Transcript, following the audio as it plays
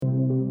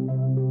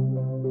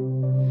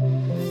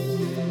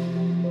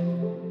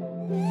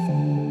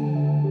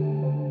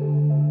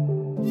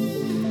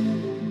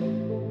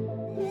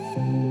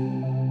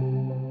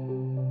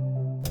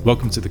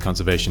Welcome to the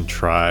Conservation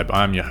Tribe.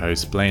 I'm your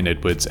host, Blaine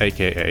Edwards,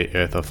 aka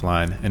Earth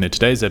Offline, and in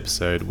today's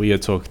episode, we are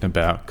talking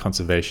about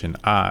conservation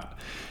art.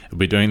 We'll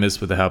be doing this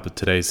with the help of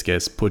today's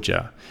guest,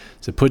 Pooja.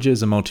 So Pooja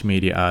is a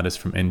multimedia artist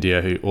from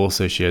India who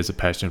also shares a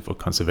passion for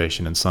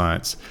conservation and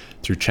science.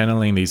 Through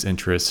channeling these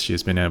interests, she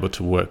has been able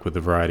to work with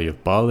a variety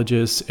of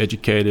biologists,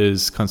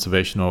 educators,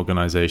 conservation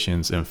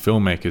organizations, and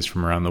filmmakers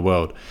from around the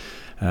world,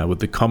 with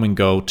the common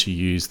goal to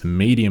use the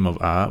medium of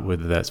art,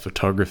 whether that's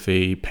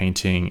photography,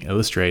 painting,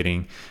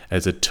 illustrating,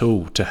 as a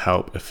tool to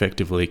help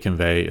effectively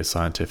convey a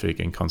scientific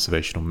and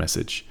conservational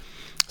message.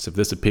 So if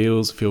this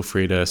appeals, feel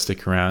free to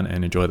stick around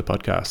and enjoy the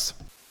podcast.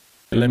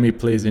 Let me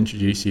please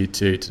introduce you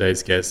to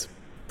today's guest,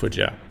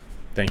 Pooja.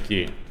 Thank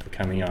you for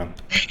coming on.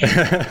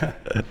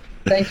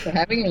 Thanks for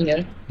having me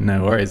here.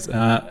 No worries.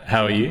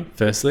 How are you,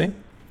 firstly?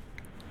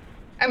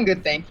 I'm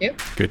good, thank you.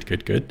 Good.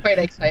 Quite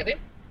excited.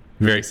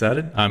 Very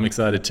excited. I'm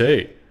excited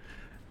too.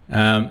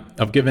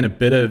 I've given a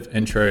bit of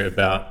intro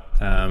about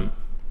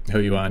who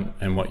you are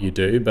and what you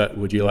do, but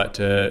would you like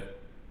to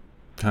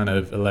kind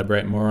of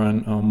elaborate more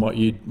on what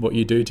you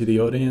do to the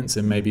audience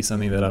and maybe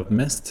something that I've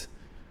missed?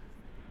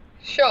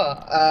 Sure.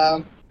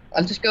 I'll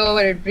just go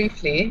over it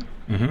briefly.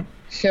 Mm-hmm.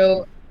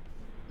 So,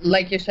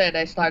 like you said,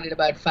 I started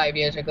about 5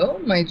 years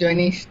ago. My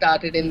journey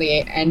started in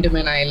the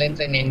Andaman Islands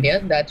in India.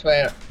 That's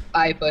where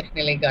I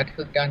personally got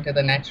hooked onto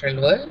the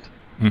natural world.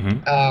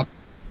 Mm-hmm.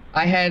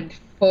 I had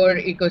 4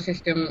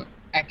 ecosystem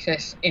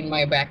access in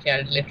my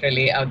backyard,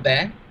 literally out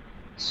there.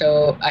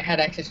 So I had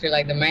access to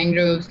like the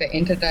mangroves, the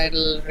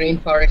intertidal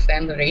rainforest,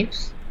 and the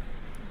reefs.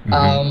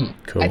 Mm-hmm.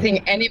 Cool. I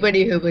think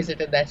anybody who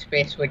visited that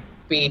space would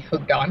be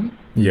hooked on.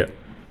 Yeah.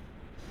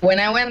 When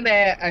I went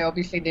there, I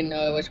obviously didn't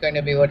know it was going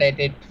to be what I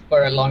did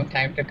for a long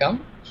time to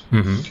come.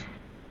 Mm-hmm.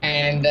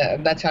 And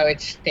that's how it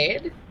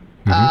stayed.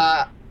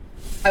 Mm-hmm.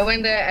 I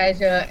went there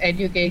as an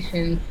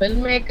education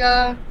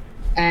filmmaker,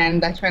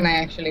 and that's when I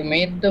actually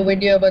made the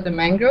video about the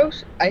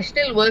mangroves. I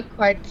still work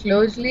quite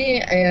closely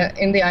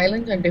in the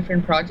islands on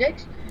different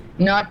projects,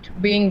 not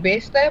being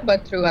based there,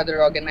 but through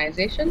other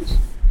organizations.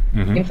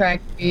 Mm-hmm. In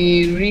fact,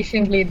 we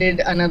recently did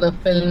another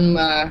film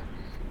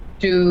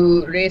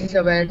to raise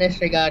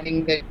awareness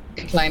regarding the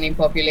declining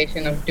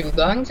population of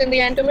dugongs in the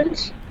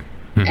Andamans.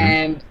 Mm-hmm.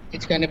 And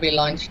it's going to be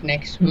launched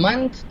next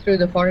month through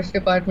the forest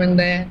department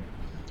there.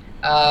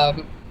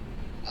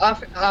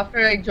 After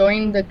I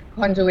joined the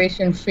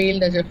conservation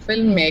field as a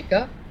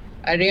filmmaker,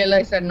 I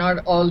realized that not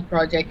all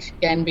projects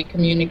can be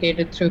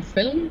communicated through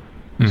film.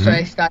 Mm-hmm. So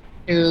I started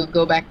to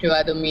go back to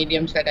other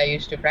mediums that I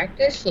used to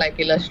practice, like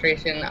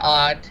illustration,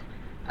 art,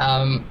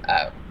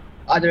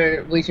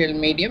 other visual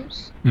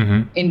mediums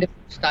Mm-hmm. in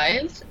different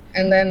styles.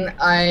 And then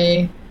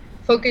I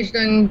focused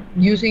on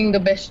using the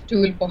best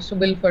tool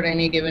possible for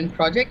any given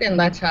project. And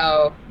that's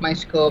how my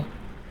scope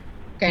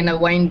kind of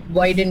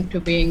widened to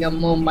being a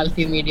more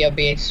multimedia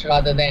base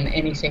rather than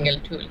any single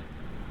tool.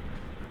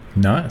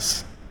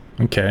 Nice.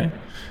 Okay.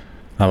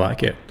 I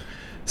like it.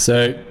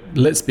 So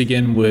let's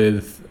begin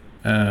with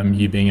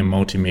you being a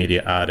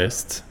multimedia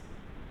artist.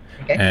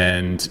 Okay.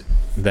 And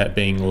that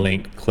being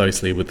linked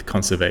closely with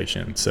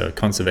conservation. So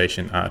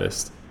conservation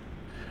artist.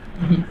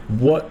 Mm-hmm.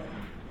 What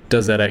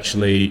does that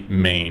actually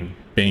mean,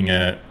 being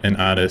an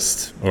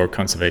artist or a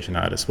conservation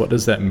artist? What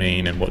does that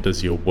mean, and what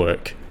does your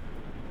work,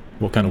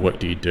 what kind of work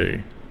do you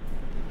do?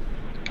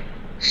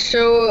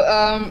 So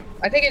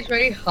I think it's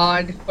very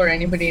hard for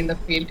anybody in the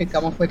field to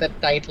come up with a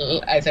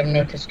title, as I've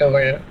noticed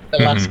over the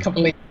last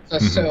couple of years or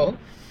so.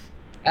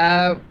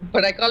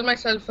 But I call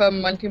myself a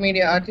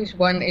multimedia artist.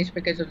 One is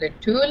because of the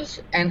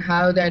tools, and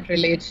how that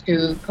relates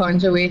to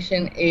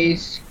conservation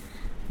is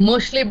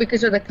mostly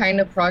because of the kind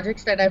of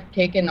projects that I've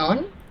taken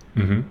on.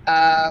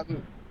 Mm-hmm.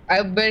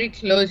 I've very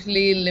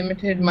closely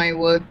limited my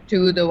work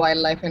to the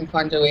wildlife and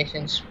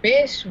conservation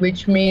space,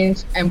 which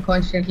means I'm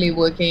constantly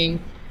working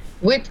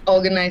with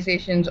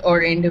organizations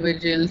or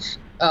individuals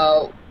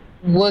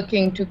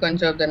working to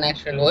conserve the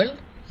natural world.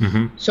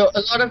 Mm-hmm. So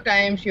a lot of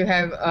times you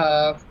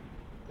have,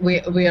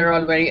 we are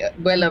all very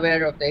well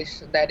aware of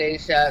this, that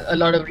is a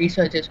lot of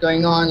research is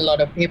going on, a lot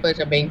of papers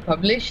are being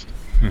published,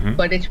 Mm-hmm.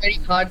 but it's very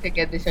hard to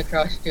get this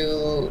across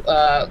to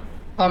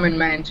common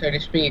man, so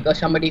to speak, or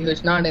somebody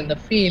who's not in the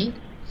field.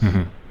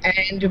 Mm-hmm.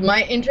 And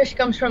my interest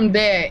comes from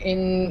there,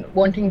 in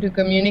wanting to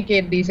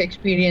communicate these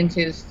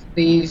experiences,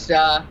 these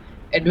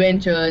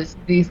adventures,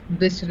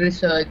 this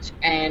research,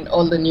 and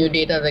all the new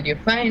data that you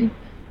find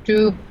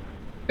to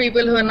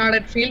people who are not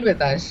at field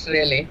with us,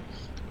 really.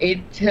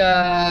 It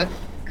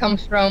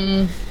comes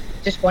from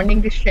just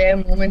wanting to share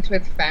moments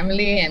with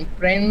family and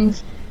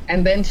friends,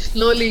 and then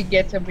slowly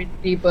gets a bit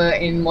deeper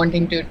in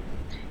wanting to,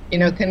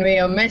 convey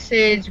a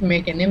message,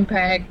 make an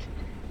impact.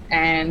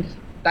 And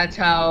that's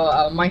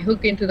how my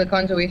hook into the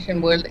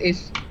conservation world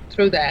is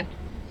through that,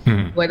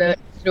 Mm-hmm. whether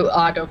it's through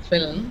art or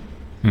film.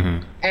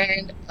 Mm-hmm.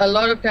 And a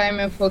lot of time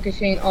I'm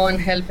focusing on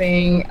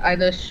helping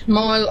either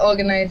small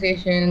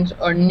organizations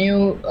or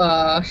new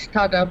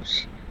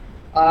startups,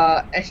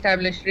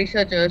 established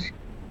researchers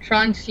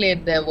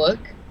translate their work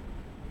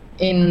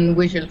in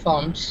visual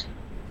forms.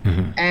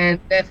 Mm-hmm. And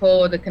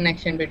therefore the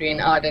connection between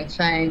art and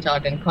science,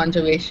 art and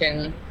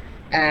conservation,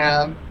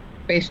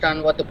 based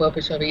on what the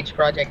purpose of each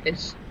project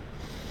is.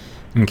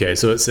 Okay,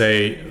 so let's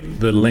say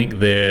the link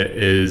there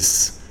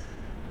is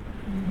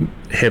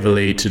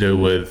heavily to do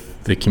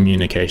with the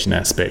communication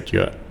aspect.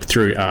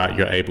 Through art,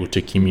 you're able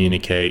to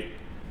communicate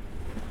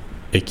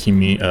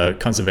a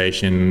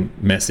conservation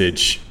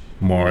message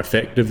more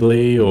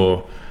effectively,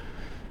 or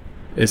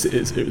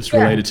it's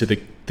related to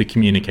the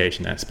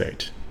communication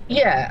aspect.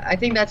 Yeah, I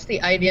think that's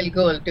the ideal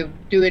goal, to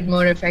do it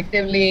more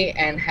effectively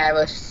and have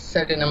a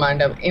certain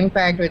amount of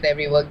impact with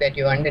every work that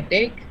you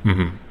undertake.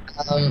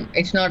 Mm-hmm.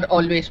 It's not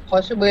always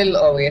possible,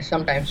 or we are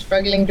sometimes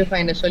struggling to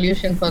find a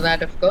solution for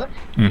that, of course.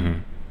 Mm-hmm.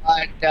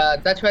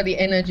 But that's where the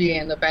energy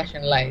and the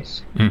passion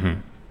lies.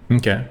 Mm-hmm.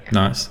 Okay,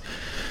 nice.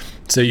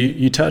 So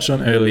you touched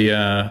on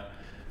earlier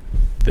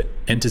the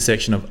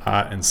intersection of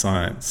art and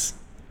science.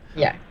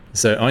 Yeah.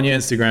 So on your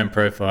Instagram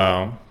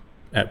profile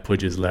at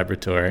Pooja's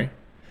Laboratory,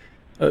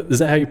 is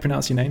that how you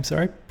pronounce your name?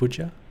 Sorry,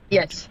 Pooja?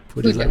 Yes.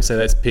 Pooja. So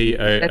that's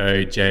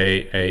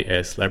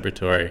Poojas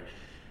Laboratory.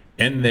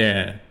 In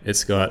there,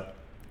 it's got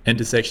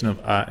intersection of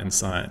art and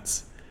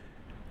science.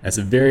 That's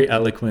a very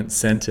eloquent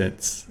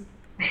sentence.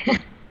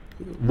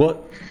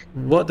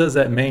 What does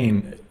that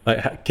mean?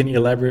 Like, can you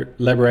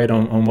elaborate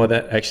on what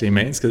that actually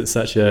means? Because it's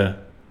such a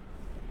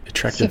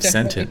attractive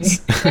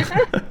sentence.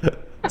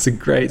 It's a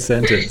great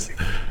sentence.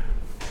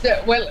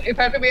 Well, if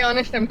I have to be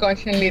honest, I'm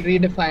constantly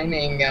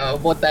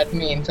redefining what that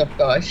means, of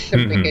course,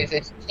 because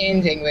it's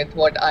changing with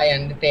what I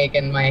undertake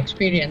and my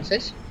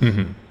experiences.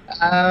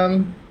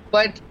 Mm-hmm.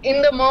 But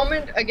in the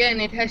moment, again,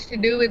 it has to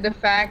do with the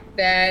fact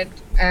that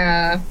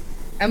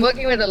I'm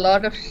working with a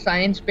lot of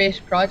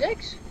science-based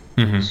projects.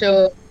 Mm-hmm.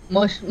 So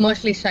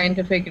mostly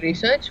scientific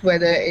research,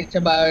 whether it's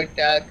about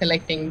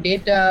collecting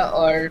data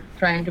or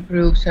trying to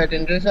prove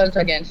certain results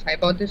against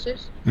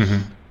hypotheses.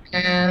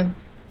 Mm-hmm.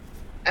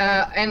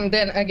 And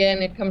then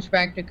again, it comes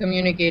back to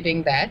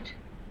communicating that.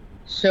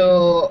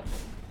 So,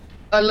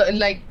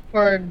 like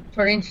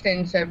for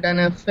instance, I've done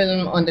a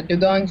film on the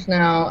dugongs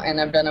now, and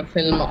I've done a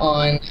film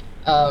on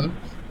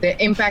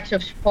the impacts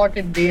of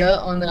spotted deer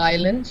on the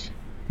islands.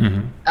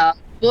 Mm-hmm.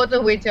 Both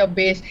of which are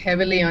based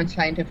heavily on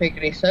scientific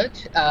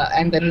research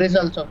and the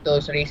results of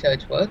those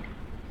research work.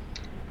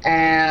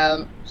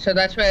 So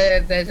that's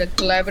where there's a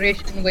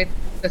collaboration with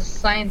the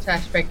science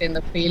aspect in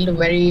the field,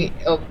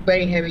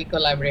 very heavy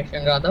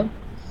collaboration rather.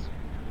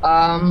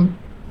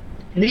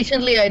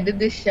 Recently I did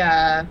this,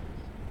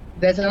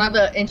 there's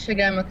another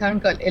Instagram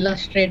account called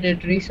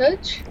Illustrated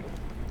Research.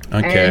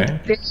 Okay. And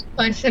they're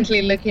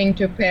constantly looking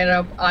to pair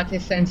up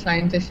artists and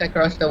scientists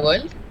across the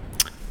world.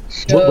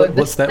 So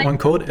what's that one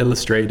called?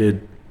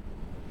 Illustrated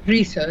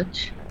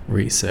Research.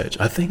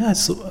 I think I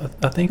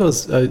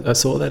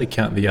saw that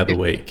account the other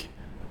week.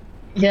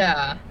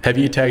 Yeah. Have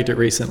you tagged it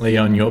recently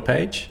on your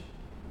page?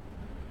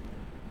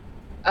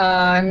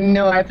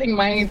 No, I think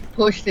my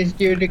post is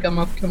due to come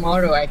up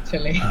tomorrow,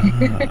 actually.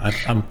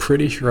 I'm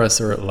pretty sure I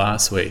saw it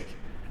last week,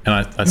 and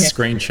I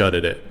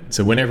screenshotted it.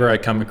 So whenever I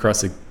come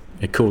across a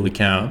cool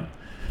account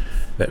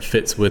that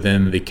fits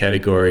within the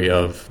category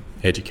of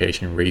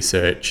education,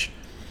 research,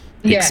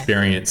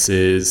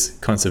 experiences,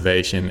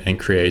 conservation, and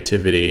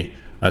creativity,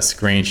 I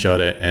screenshot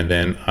it, and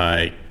then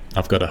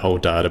I've got a whole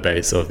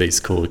database of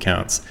these cool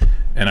accounts.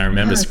 And I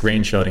remember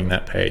screenshotting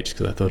that page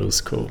because I thought it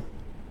was cool.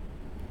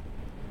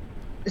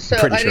 So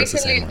I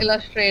recently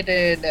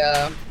illustrated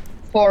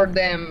for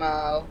them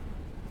a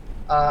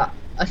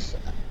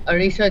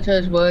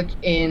researcher's work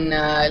in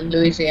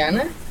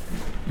Louisiana,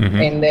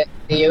 in the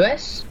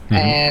US,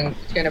 and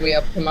it's going to be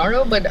up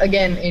tomorrow. But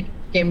again, it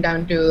came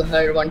down to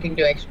her wanting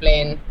to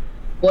explain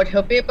what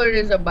her paper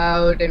is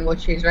about and what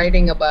she's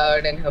writing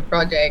about and her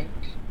project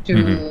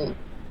to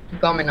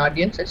common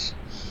audiences.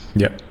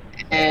 Yep.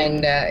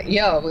 And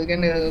we're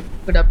going to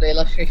put up the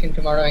illustration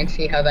tomorrow and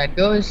see how that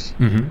goes.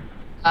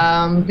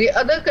 The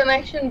other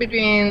connection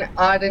between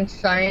art and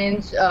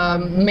science,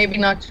 maybe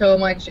not so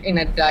much in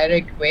a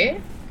direct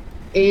way,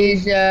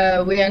 is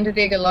we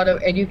undertake a lot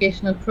of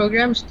educational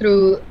programs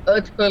through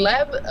Earth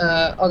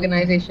Collab,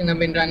 organization I've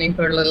been running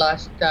for the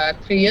last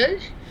 3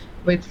 years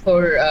with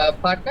 4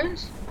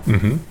 partners.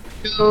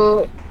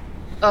 So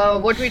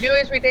what we do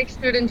is we take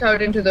students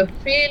out into the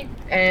field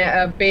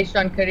based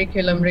on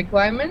curriculum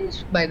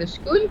requirements by the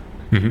school.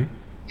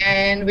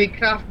 And we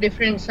craft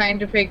different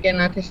scientific and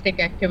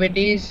artistic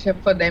activities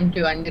for them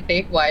to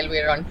undertake while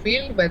we're on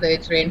field, whether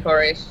it's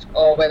rainforests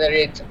or whether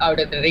it's out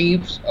at the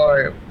reefs,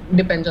 or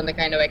depends on the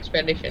kind of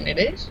expedition it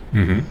is.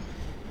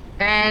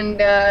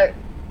 And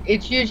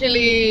it's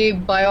usually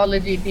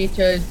biology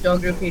teachers,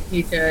 geography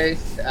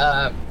teachers,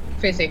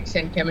 physics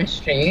and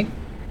chemistry.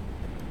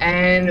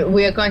 And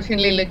we are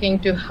constantly looking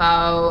to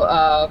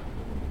how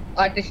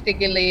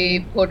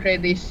artistically portray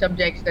these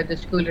subjects that the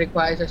school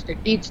requires us to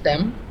teach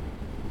them.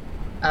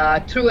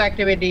 Through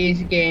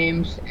activities,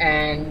 games,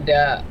 and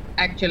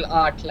actual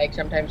art, like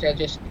sometimes they're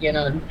just,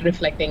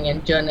 reflecting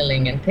and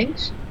journaling and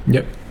things.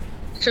 Yep.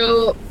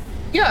 So,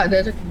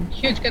 there's a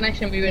huge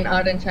connection between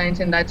art and science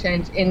in that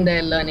sense, in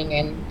their learning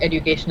and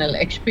educational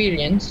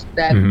experience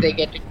that they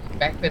get to take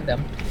back with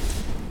them.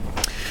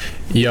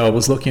 Yeah, I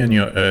was looking on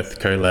your Earth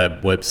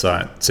Collab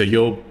website. So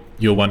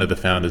you're one of the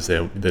founders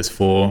there. There's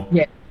 4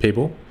 Yeah.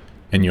 people,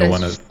 and you're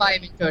one There's of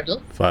 5 in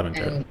total. 5 in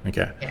total. And,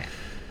 Okay. yeah.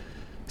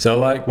 So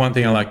one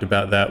thing I liked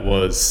about that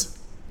was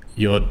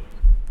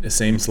it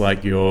seems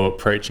like you're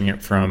approaching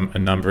it from a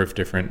number of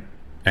different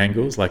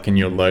angles. Like in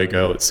your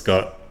logo, it's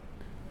got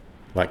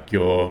like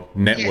your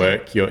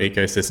network, your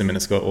ecosystem, and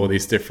it's got all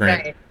these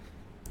different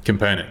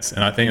components.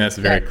 And I think that's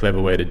a very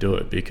clever way to do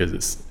it, because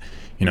it's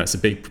a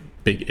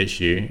big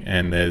issue,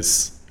 and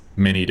there's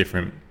many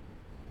different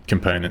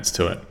components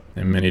to it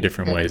and many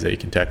different ways that you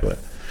can tackle it.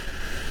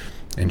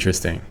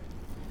 Interesting.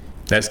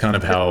 That's kind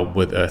of how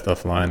with Earth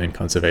Offline and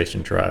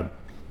Conservation Tribe.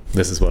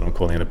 This is what I'm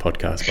calling the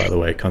podcast, by the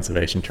way,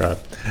 Conservation Tribe.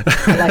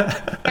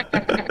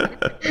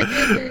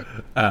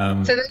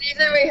 So the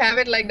reason we have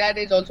it like that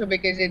is also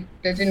because it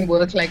doesn't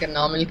work like a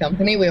normal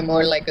company. We're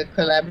more like a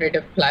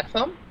collaborative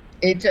platform.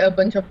 It's a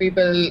bunch of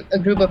people, a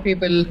group of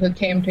people who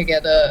came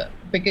together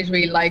because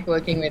we like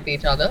working with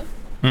each other.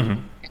 Mm-hmm.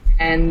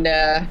 And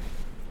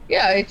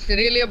it's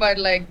really about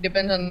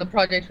depends on the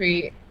project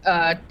we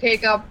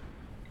take up.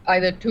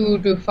 Either 2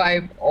 to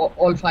 5 or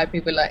all 5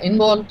 people are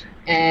involved,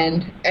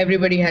 and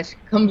everybody has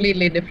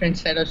completely different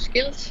set of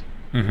skills.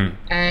 Mm-hmm.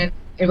 And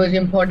it was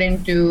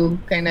important to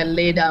kind of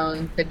lay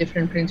down the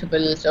different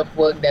principles of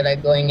work that are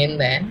going in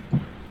there.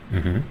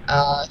 Mm-hmm.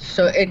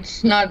 So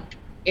it's not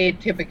a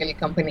typical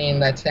company in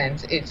that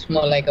sense. It's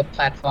more like a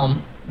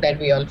platform that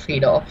we all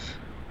feed off.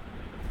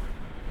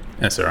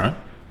 That's all right.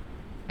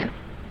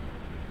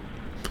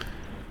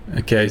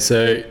 Okay,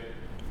 so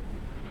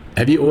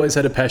have you always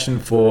had a passion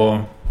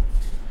for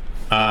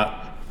art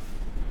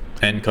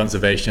and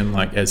conservation,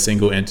 like as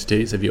single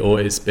entities? Have you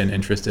always been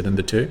interested in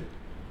the two?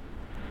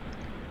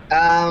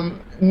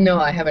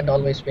 No, I haven't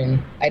always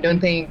been. I don't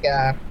think,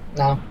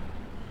 no.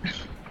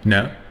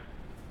 No?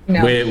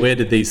 No. Where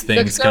did these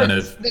things The kind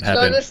of happen?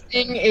 closest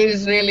thing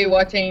is really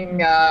watching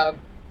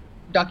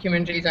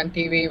documentaries on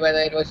TV, whether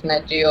it was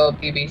Nat Geo or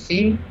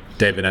BBC.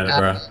 David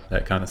Attenborough,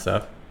 that kind of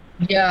stuff?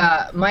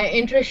 Yeah, my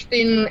interest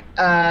in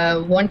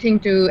wanting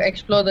to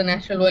explore the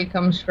natural world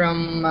comes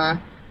from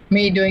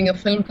me doing a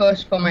film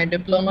course for my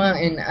diploma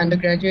in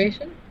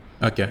undergraduation.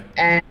 Okay.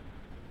 And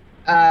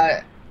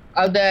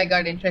out there I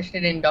got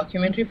interested in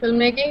documentary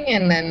filmmaking,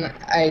 and then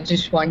I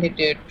just wanted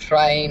to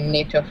try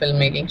nature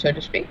filmmaking, so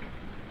to speak.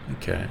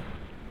 Okay.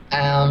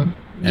 And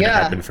it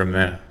happened from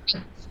there.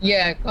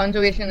 Yeah,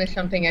 conservation is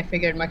something I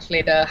figured much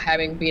later,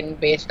 having been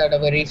based out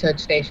of a research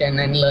station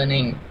and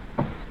learning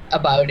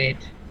about it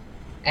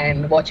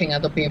and watching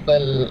other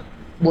people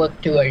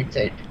work towards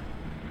it.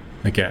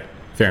 Okay,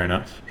 fair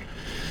enough.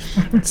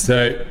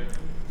 So,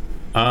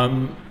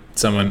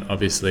 someone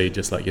obviously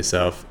just like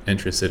yourself,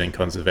 interested in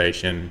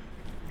conservation,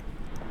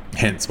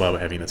 hence why we're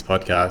having this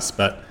podcast.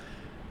 But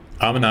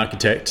I'm an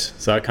architect,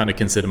 so I kind of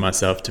consider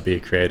myself to be a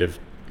creative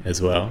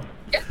as well.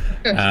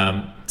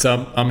 Yeah.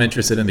 So I'm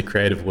interested in the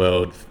creative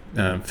world,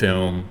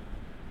 film,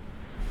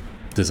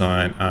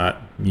 design, art,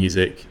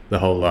 music, the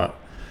whole lot.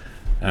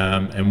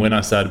 And when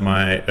I started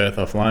my Earth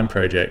Offline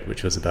project,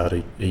 which was about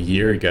a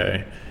year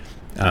ago,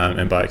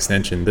 and by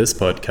extension this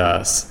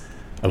podcast,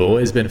 I've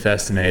always been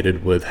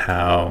fascinated with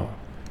how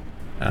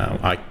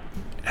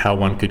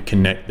one could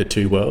connect the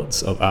two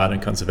worlds of art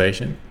and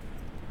conservation.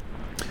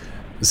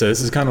 So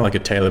this is kind of like a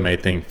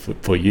tailor-made thing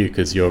for you,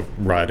 because you're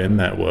right in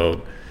that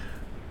world.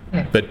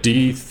 Yeah. But do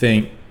you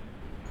think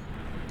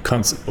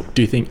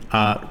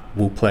art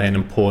will play an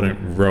important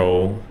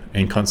role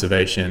in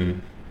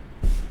conservation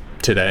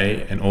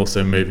today and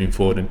also moving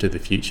forward into the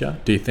future?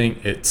 Do you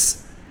think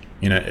it's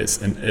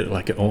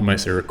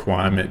almost a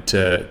requirement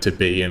to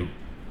be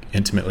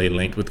intimately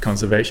linked with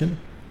conservation?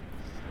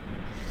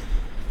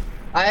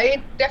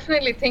 I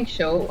definitely think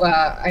so.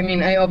 I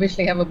mean, I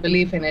obviously have a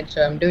belief in it,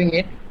 so I'm doing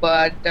it.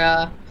 But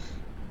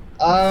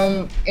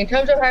in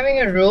terms of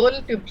having a role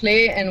to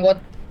play and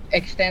what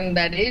extent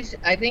that is,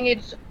 I think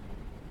it's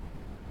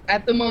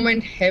at the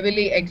moment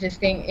heavily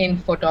existing in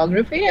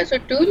photography as a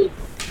tool.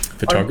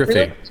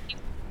 Photography?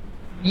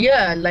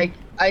 Yeah, like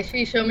I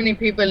see so many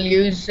people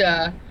use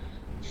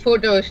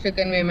photos to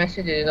convey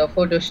messages or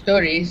photo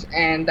stories,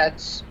 and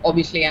that's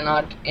obviously an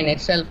art in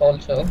itself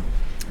also.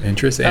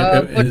 Interesting.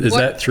 Is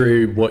that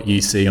through what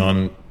you see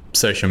on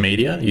social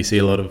media? You see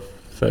a lot of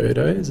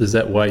photos? Is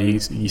that why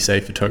you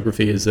say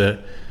photography is an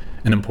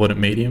important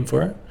medium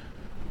for it?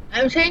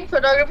 I'm saying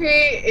photography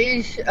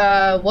is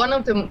one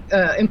of the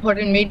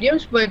important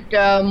mediums, but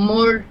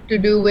more to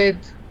do with,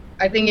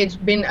 I think it's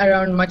been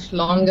around much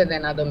longer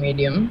than other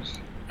mediums.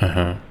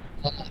 Uh-huh.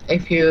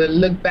 If you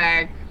look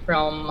back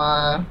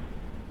from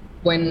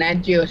when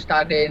Nat Geo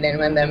started and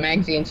when the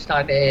magazine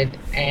started,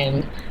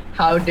 and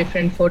how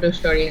different photo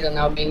stories are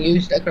now being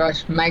used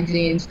across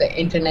magazines, the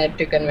internet,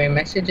 to convey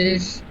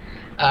messages.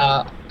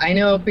 I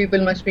know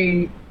people must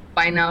be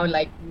by now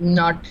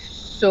not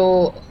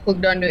so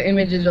hooked onto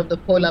images of the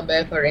polar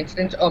bear, for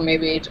instance, or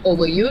maybe it's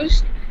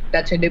overused.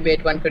 That's a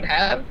debate one could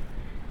have.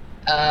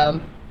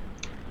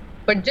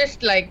 But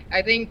just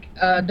I think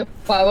the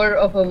power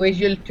of a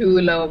visual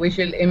tool or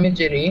visual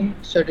imagery,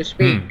 so to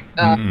speak,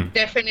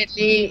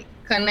 definitely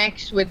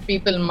connects with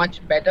people much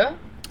better,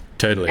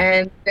 Totally.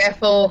 and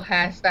therefore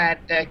has that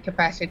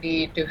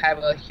capacity to have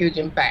a huge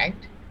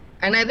impact.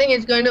 And I think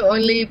it's going to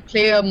only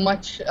play a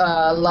much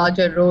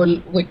larger role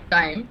with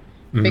time,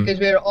 because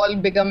we're all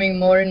becoming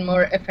more and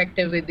more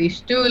effective with these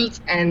tools,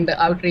 and the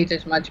outreach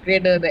is much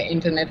greater. The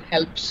internet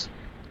helps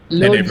And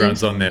loads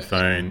everyone's on their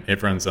phone,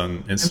 everyone's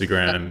on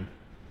Instagram.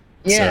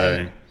 Yeah,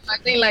 So, I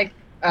think like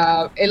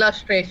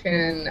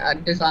illustration,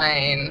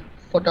 design,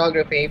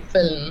 photography,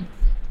 film,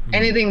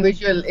 anything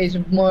visual is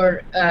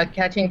more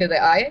catching to the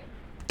eye.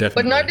 But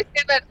definitely. not to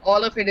say that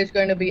all of it is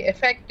going to be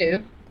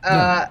effective.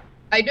 No.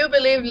 I do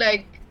believe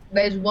like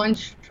there's one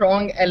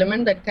strong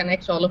element that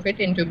connects all of it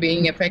into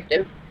being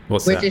effective,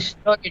 What's which that? is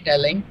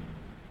storytelling.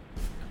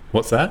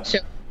 What's that? So,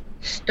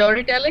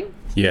 storytelling.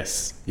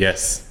 Yes.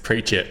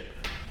 Preach it.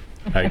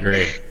 I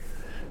agree.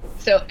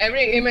 So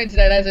every image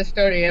that has a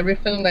story, every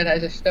film that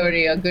has a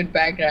story, a good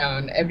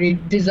background, every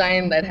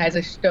design that has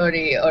a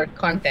story or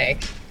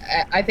context,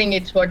 I think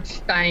it's what's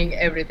tying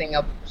everything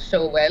up so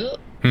well.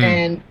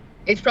 And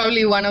it's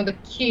probably one of the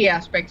key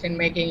aspects in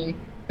making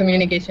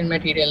communication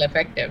material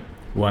effective.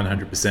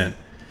 100%.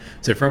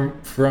 So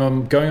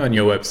from going on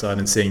your website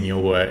and seeing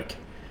your work,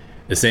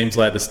 it seems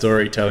like the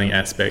storytelling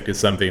aspect is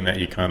something that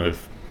you kind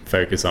of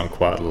focus on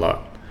quite a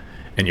lot,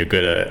 and you're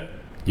good at it.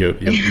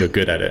 You're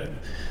good at it.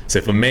 So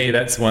for me,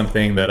 that's one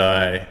thing that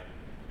I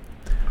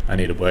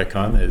need to work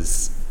on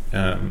is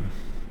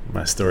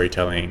my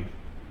storytelling.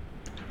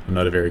 I'm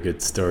not a very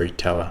good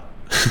storyteller.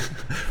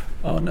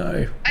 Oh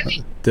no! I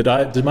think.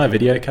 Did my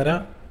video cut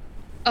out?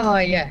 Oh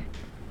yeah,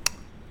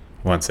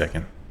 1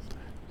 second.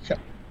 sure.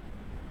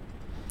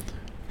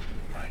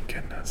 My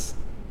goodness.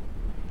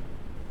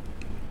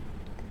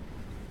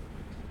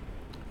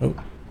 Oh,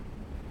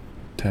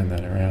 turn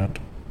that around.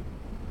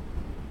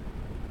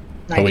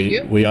 Nice Are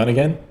you? we on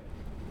again?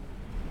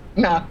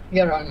 No,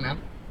 you're on now.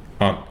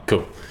 Oh,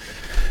 cool.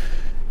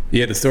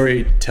 Yeah, the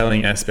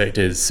storytelling aspect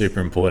is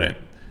super important.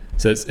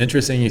 So it's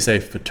interesting you say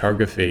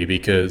photography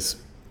because,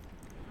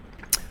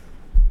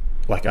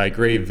 like, I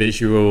agree,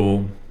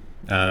 visual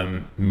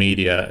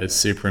media is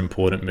super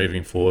important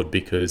moving forward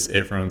because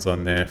everyone's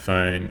on their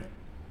phone,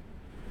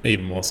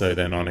 even more so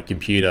than on a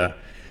computer.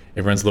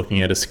 Everyone's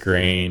looking at a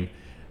screen.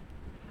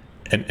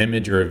 An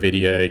image or a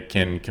video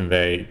can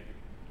convey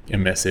a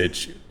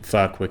message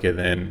far quicker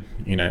than,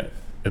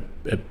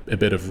 a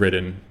bit of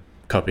written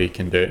copy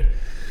can do.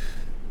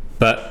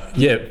 But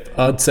yeah,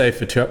 I'd say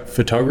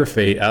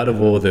photography, out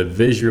of all the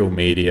visual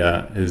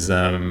media, is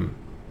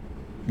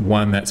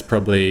one that's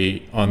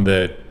probably on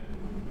the,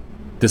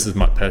 this is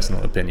my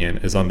personal opinion,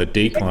 is on the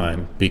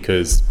decline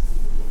because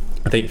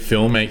I think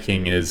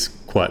filmmaking is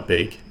quite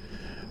big,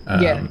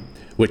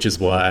 which is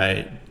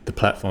why the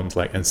platforms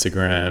like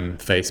Instagram,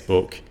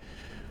 Facebook,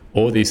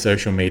 all these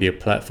social media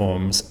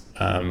platforms,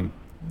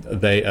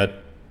 they are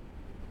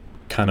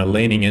kind of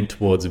leaning in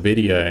towards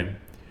video,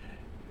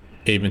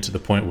 even to the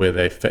point where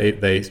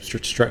they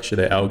structure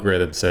their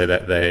algorithm so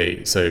that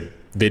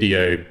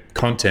video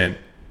content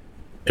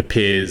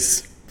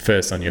appears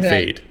first on your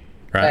feed,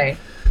 right?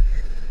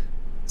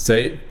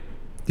 So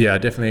yeah, I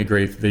definitely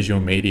agree visual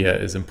media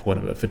is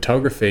important, but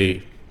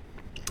photography,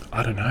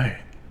 I don't know.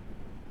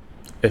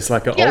 It's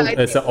like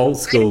it's an old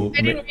school.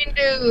 I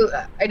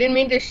didn't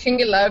mean to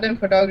single out in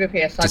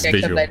photography as such, Just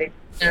except visual. that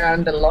it's been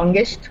around the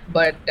longest.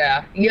 But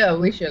yeah,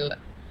 visual.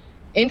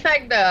 In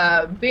fact,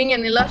 being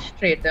an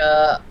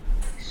illustrator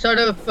sort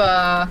of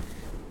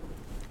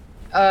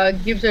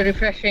gives a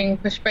refreshing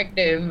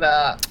perspective in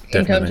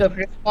terms Definitely. of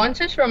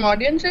responses from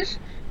audiences,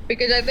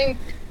 because I think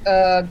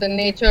the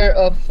nature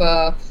of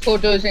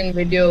photos and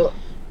video,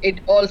 it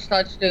all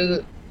starts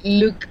to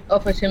look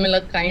of a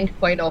similar kind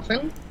quite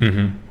often.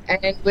 Mm-hmm.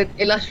 And with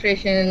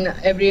illustration,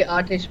 every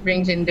artist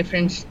brings in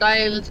different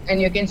styles,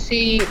 and you can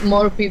see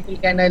more people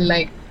kind of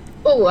like,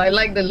 oh, I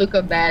like the look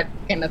of that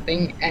kind of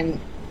thing. And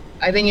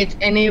I think it's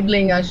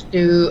enabling us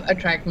to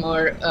attract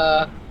more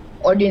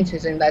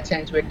audiences in that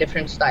sense with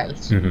different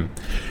styles. Mm-hmm.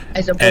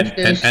 As opposed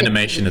to And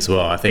animation as well.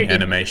 I think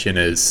pretty- animation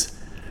is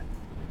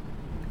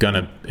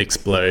gonna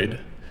explode,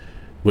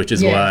 which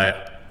is Yeah. why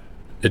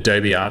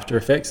Adobe After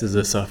Effects is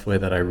a software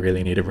that I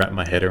really need to wrap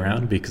my head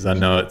around, because I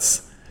know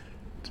it's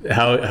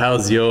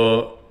how's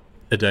your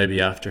Adobe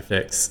After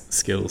Effects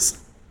skills?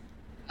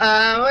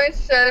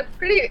 It's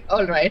pretty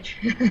all right.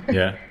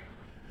 Yeah.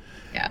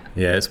 Yeah.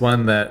 Yeah, it's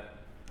one that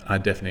I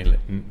definitely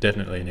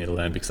need to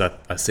learn, because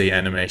I see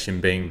animation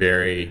being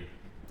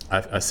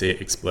I see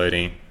it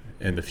exploding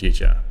in the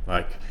future.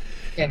 Like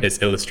Yeah. it's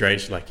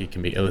illustration, like it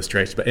can be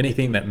illustration, but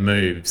anything that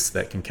moves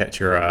that can catch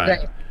your eye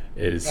Right.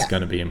 is Yeah.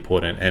 going to be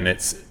important, and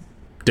it's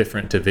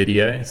different to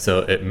video. So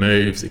it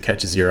moves, it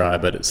catches your eye,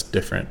 but it's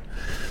different.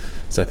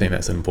 So I think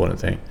that's an important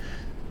thing.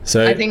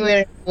 So I think we're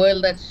in a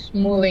world that's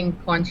moving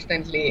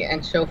constantly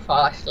and so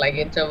fast. Like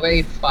it's a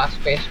very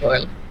fast-paced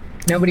world.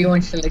 Nobody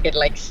wants to look at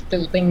like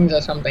still things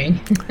or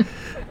something.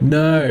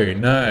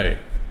 No.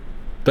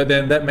 But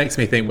then that makes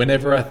me think,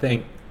 whenever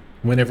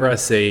I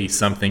see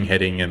something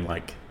heading in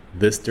like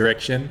this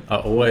direction, I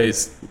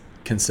always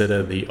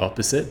consider the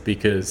opposite,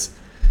 because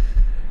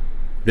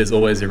there's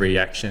always a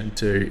reaction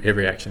to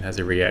every action has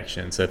a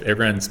reaction. So if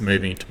everyone's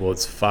moving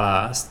towards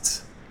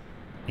fast,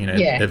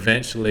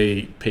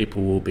 eventually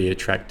people will be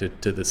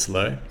attracted to the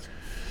slow.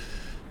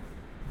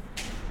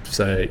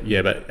 So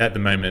but at the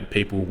moment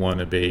people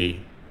want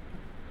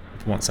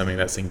something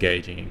that's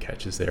engaging and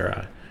catches their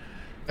eye.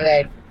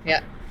 Right.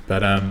 Yeah.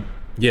 But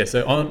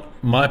so on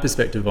my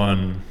perspective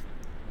on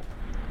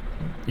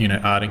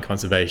art and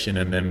conservation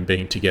and them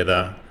being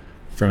together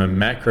from a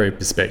macro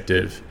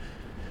perspective,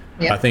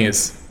 I think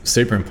it's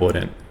super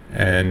important.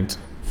 And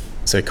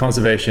so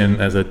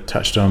conservation, as I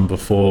touched on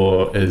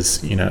before,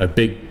 is a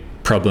big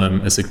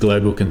problem. It's a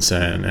global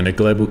concern, and a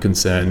global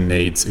concern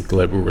needs a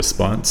global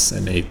response.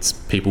 It needs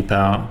people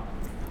power.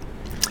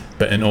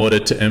 But in order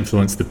to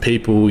influence the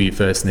people, you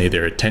first need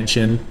their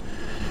attention.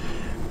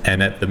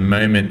 And at the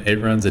moment,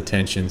 everyone's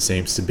attention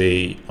seems to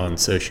be on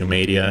social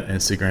media,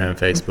 Instagram,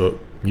 Facebook,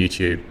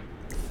 YouTube,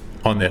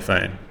 on their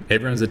phone.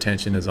 Everyone's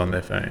attention is on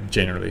their phone,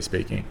 generally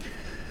speaking.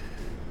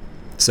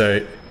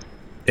 So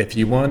if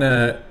you want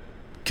to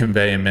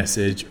convey a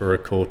message or a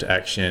call to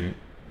action,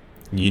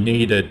 you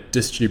need to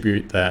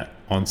distribute that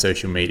on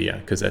social media,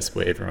 because that's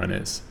where everyone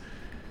is.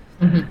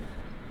 Mm-hmm.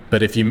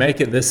 But if you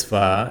make it this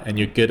far and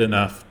you're good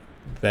enough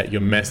that your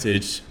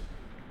message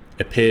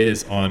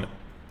appears on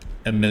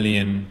 1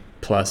 million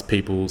plus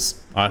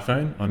people's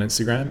iPhone on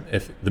Instagram,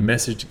 if the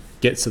message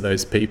gets to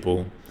those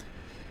people,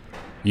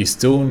 you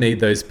still need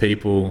those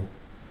people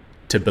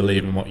to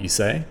believe in what you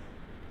say.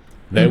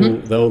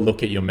 They'll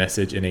look at your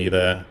message and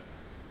either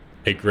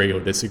agree or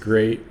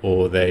disagree,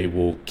 or they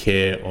will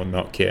care or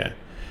not care.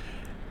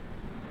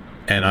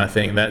 And I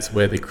think that's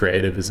where the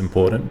creative is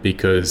important,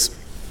 because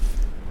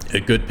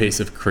a good piece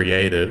of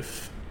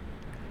creative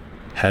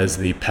has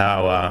the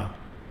power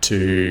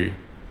to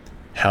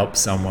help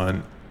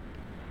someone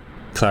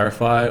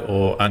clarify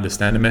or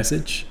understand a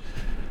message.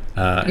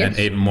 And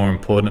even more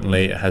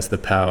importantly, it has the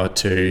power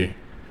to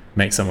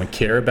make someone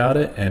care about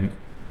it and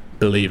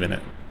believe in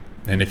it.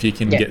 And if you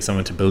can get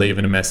someone to believe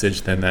in a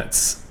message, then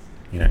that's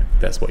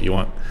what you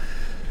want.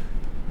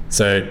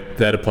 So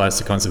that applies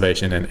to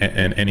conservation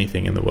and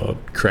anything in the world.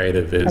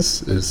 Creative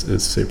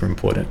is super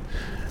important.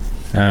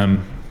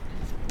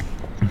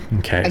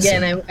 Okay.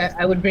 Again,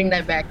 I would bring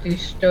that back to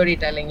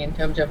storytelling in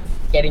terms of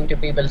getting to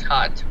people's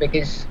hearts,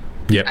 because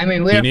I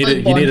mean, you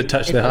need to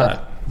touch their heart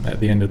at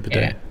the end of the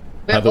day.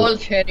 We're all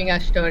sharing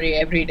our story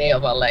every day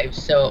of our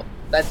lives, so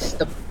that's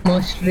the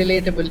most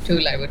relatable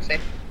tool, I would say.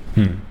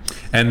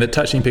 And the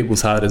touching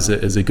people's heart is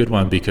a good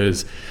one,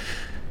 because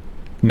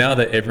now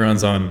that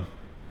everyone's on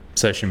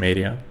social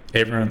media,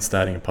 everyone's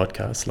starting a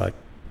podcast like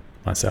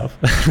myself,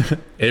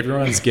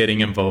 everyone's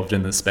getting involved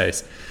in this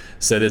space.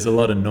 So there's a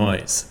lot of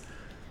noise.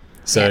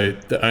 So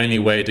the only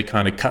way to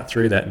kind of cut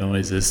through that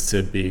noise is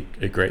to be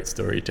a great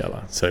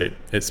storyteller. So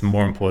it's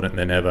more important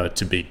than ever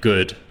to be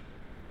good.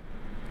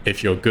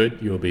 If you're good,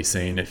 you'll be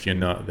seen. If you're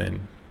not,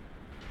 then,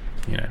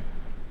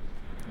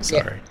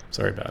 sorry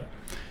about it.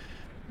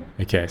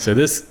 Okay, so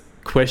this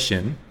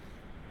question,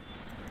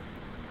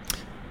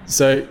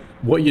 so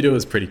what you do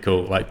is pretty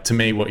cool. Like, to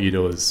me, what you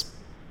do is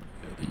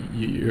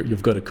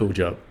you've got a cool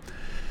job.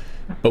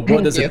 But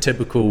what does a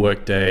typical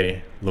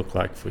workday look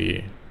like for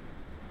you?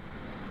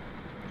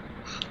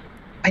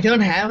 I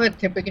don't have a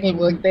typical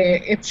workday.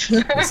 It's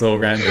all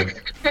random.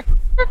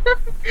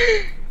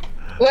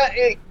 Well,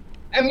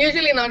 I'm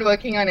usually not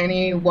working on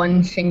any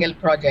one single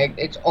project.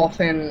 It's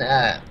often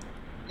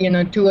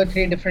 2 or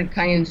 3 different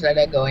kinds that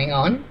are going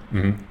on.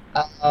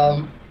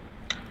 Mm-hmm.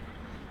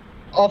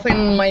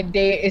 Often my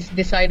day is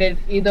decided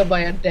either by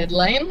a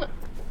deadline,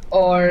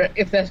 or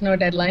if there's no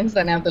deadlines,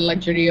 then I have the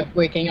luxury of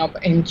waking up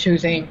and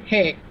choosing,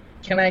 hey,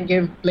 can I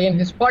give Blaine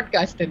his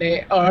podcast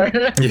today? Or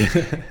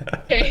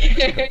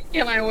hey,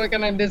 can I work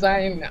on a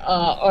design?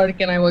 Or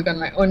can I work on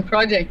my own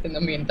project in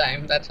the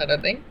meantime? That sort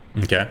of thing.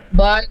 Okay.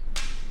 But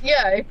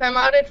if I'm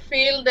out at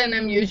field, then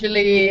I'm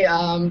usually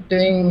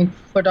doing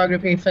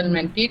photography, film,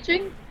 and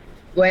teaching.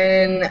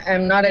 When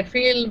I'm not at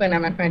field, when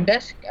I'm at my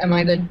desk, I'm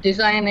either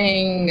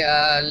designing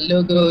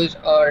logos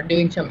or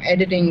doing some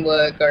editing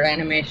work or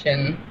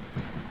animation,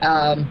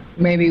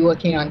 maybe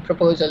working on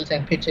proposals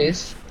and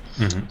pitches.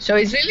 Mm-hmm. So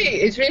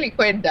it's really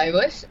quite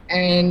diverse,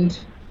 and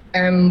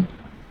I'm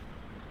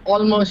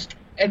almost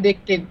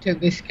addicted to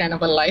this kind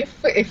of a life,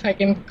 if I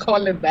can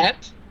call it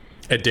that.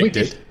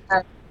 Addicted?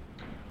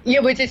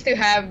 Which is to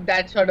have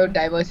that sort of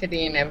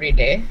diversity in every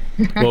day.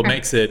 Well, it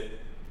makes it,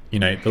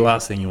 the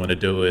last thing you want to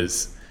do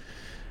is,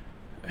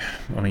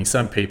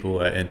 some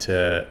people are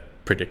into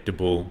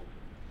predictable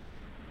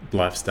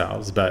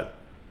lifestyles, but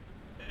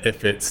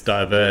if it's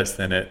diverse,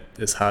 then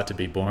it's hard to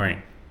be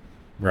boring,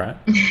 right?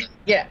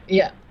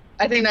 Yeah.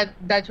 I think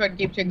that's what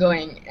keeps you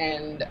going,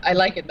 and I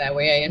like it that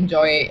way. I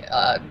enjoy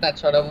that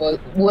sort of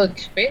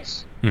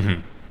workspace.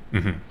 Mm-hmm.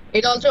 Mm-hmm.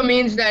 It also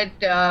means that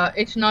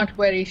it's not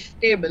very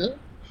stable,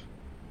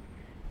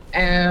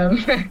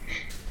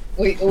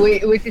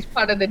 which is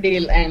part of the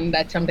deal, and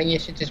that's something you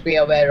should just be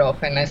aware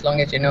of, and as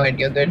long as you know it,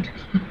 you're good.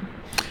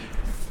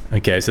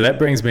 Okay, so that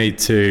brings me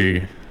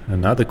to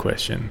another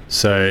question.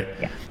 So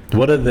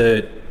what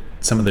are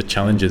some of the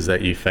challenges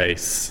that you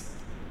face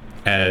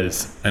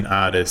as an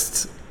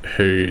artist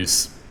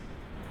whose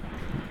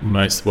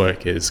most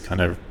work is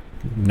kind of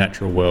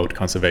natural world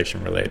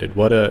conservation related,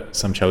 what are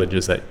some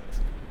challenges that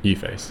you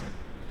face?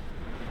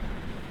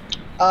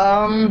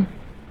 I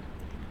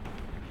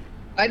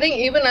think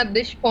even at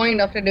this point,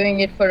 after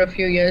doing it for a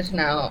few years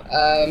now,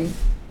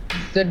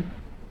 the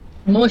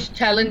most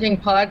challenging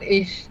part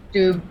is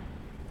to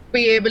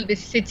be able to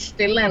sit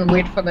still and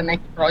wait for the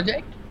next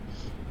project.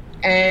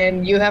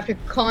 And you have to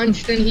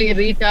constantly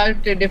reach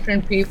out to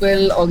different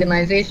people,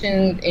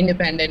 organizations,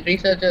 independent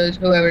researchers,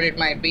 whoever it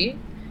might be,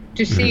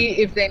 to see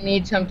if they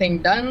need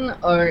something done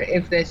or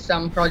if there's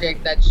some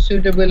project that's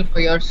suitable for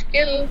your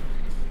skill.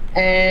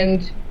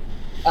 And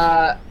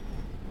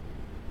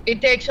it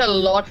takes a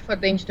lot for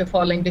things to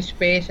fall into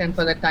space and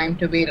for the time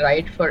to be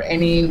right for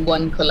any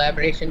one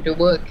collaboration to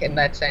work in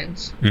that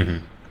sense.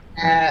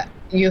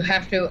 You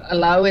have to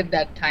allow it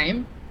that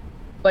time.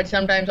 But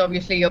sometimes,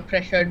 obviously, you're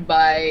pressured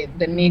by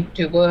the need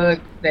to work,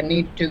 the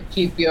need to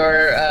keep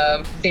your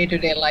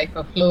day-to-day life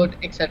afloat,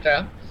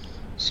 etc.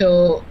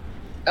 So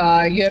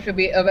you have to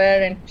be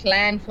aware and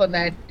plan for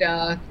that.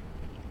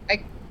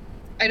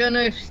 I don't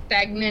know if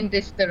stagnant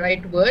is the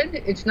right word.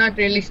 It's not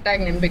really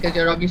stagnant because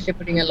you're obviously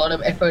putting a lot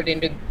of effort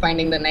into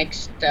finding the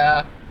next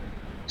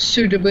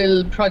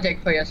suitable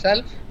project for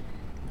yourself.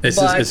 It's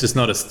just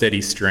not a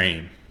steady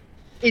stream.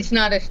 It's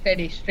not a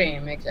steady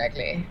stream,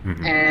 exactly.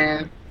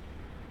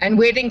 And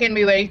waiting can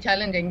be very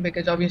challenging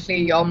because obviously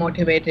you're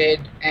motivated,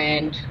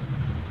 and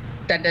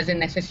that doesn't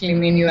necessarily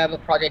mean you have a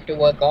project to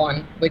work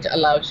on, which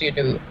allows you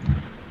to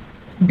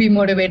be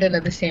motivated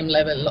at the same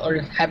level or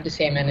have the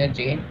same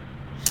energy.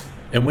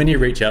 And when you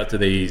reach out to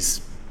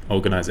these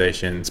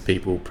organizations,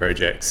 people,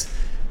 projects,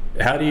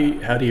 how do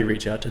you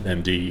reach out to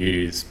them? Do you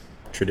use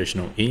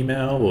traditional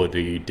email, or do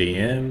you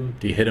DM?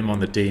 Do you hit them on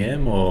the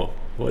DM, or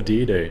what do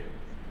you do?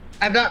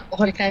 I've done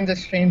all kinds of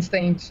strange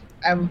things.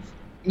 I've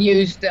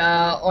used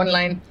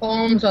online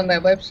forms on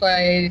their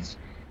websites.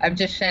 I've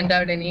just sent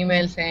out an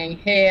email saying,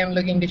 hey, I'm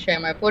looking to share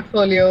my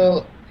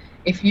portfolio.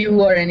 If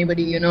you or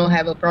anybody you know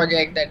have a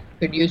project that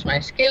could use my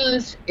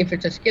skills, if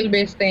it's a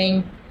skill-based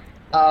thing.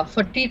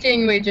 For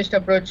teaching, we just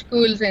approach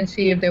schools and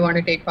see if they want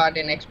to take part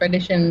in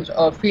expeditions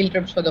or field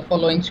trips for the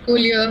following school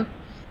year.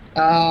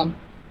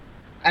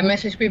 I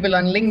message people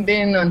on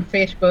LinkedIn, on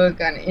Facebook,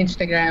 on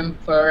Instagram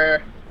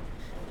for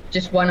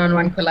just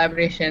one-on-one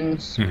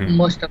collaborations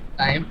most of the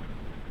time.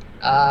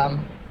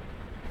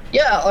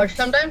 Or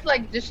sometimes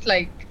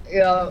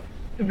to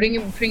bring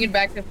it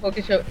back to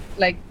focus of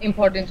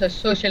importance of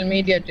social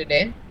media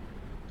today.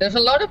 There's a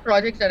lot of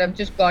projects that I've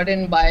just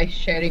gotten by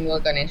sharing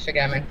work on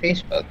Instagram and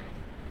Facebook.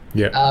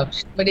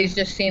 Somebody's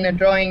just seen a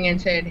drawing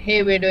and said,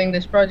 hey, we're doing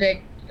this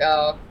project.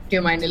 Do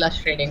you mind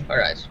illustrating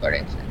for us, for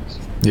instance?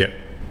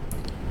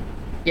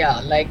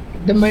 Like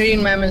the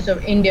marine mammals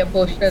of India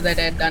poster that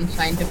I had done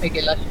scientific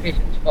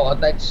illustrations for.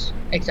 That's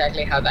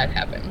exactly how that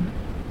happened.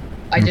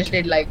 I just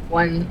did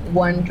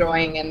one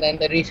drawing, and then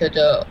the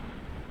researcher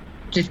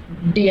just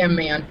DM'd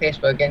me on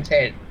Facebook and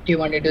said, do you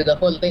want to do the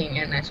whole thing?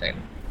 And I said,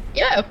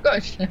 yeah, of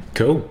course.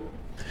 Cool.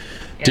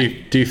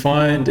 Do you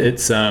find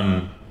it's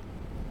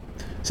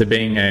so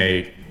being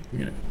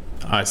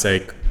I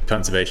say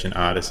conservation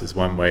artist is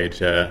one way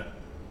to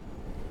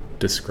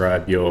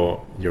describe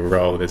your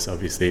role. There's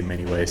obviously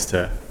many ways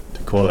to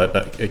call it,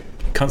 but a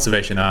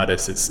conservation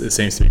artist, it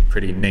seems to be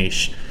pretty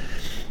niche.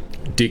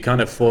 Do you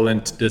kind of fall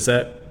into, does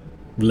that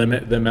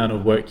limit the amount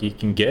of work you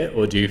can get,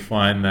 or do you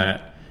find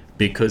that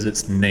because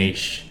it's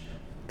niche,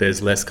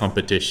 there's less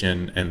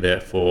competition and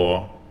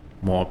therefore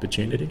more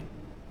opportunity?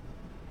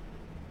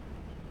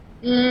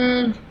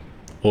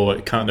 Or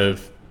it kind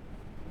of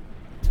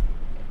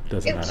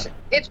doesn't matter?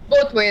 It's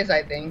both ways,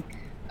 I think.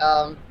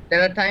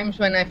 There are times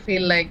when I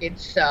feel like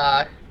it's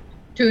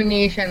too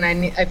niche, and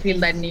I feel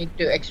that need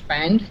to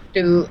expand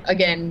to,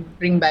 again,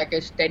 bring back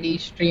a steady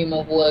stream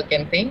of work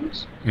and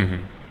things.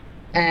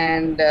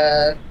 And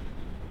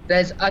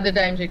there's other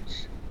times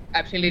it's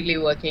absolutely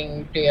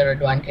working to your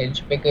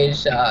advantage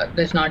because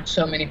there's not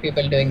so many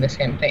people doing the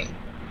same thing.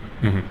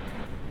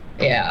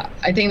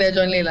 I think there's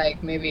only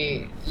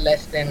maybe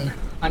less than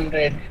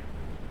 100.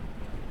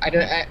 I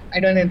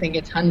don't even think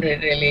it's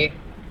 100 really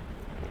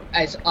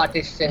as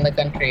artists in the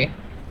country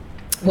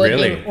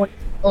working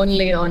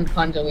only on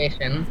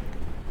conservation.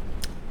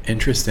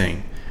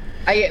 Interesting.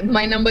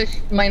 My numbers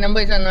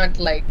are not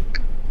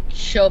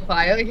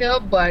surefire here,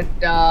 but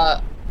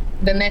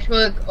the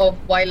network of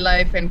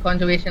wildlife and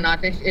conservation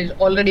artists is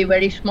already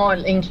very small,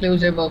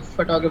 inclusive of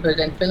photographers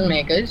and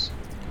filmmakers.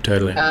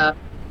 Totally.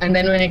 And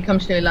then when it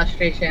comes to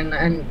illustration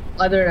and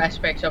other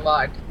aspects of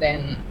art,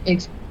 then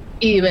it's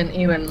even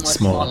more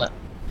smaller.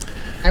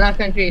 And our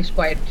country is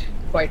quite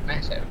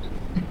massive.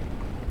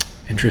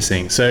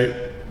 Interesting.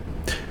 So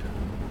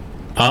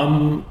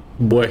I'm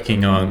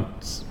working on,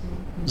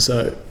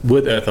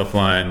 with Earth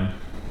Offline,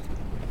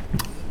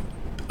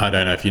 I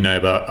don't know if you know,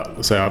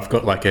 but so I've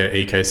got an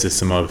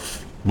ecosystem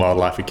of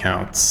wildlife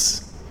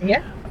accounts.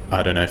 Yeah.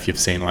 I don't know if you've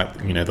seen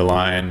the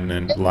lion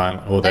and lion,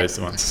 all those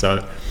ones.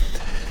 So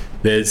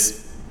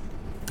there's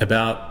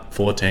about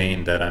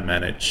 14 that I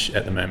manage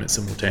at the moment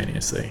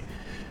simultaneously.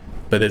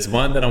 But there's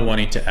one that I'm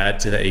wanting to add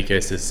to the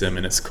ecosystem,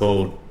 and it's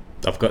called,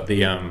 I've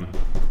already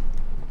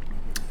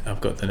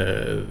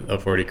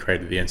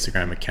created the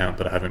Instagram account,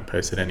 but I haven't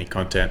posted any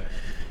content.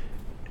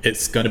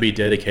 It's going to be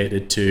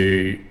dedicated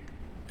to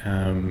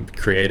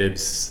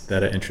creatives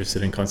that are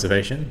interested in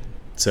conservation.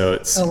 So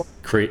it's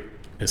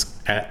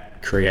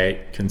at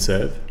Create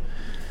Conserve.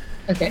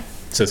 Okay.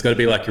 So it's got to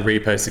be like a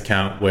repost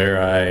account where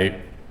I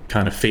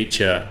kind of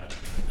feature,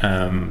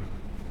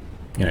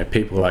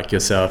 people like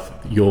yourself,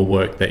 your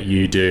work that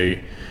you do.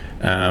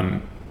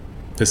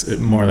 It's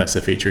more or less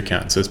a feature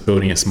account. So it's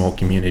building a small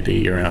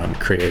community around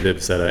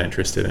creatives that are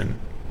interested in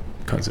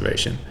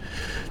conservation.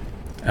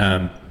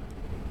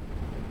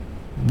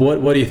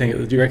 What do you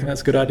think? Do you reckon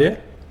that's a good idea?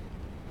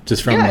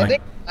 Just from I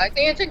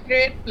think it's a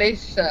great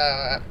place.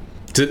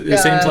 It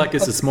seems like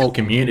it's a small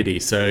community,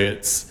 so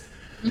it's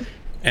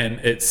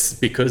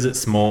because it's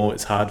small,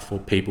 it's hard for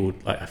people.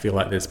 Like, I feel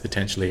like there's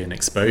potentially an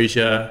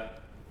exposure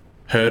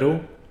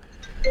hurdle.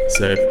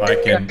 So if I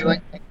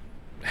can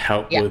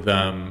help with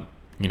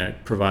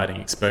providing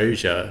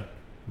exposure,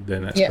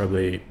 then that's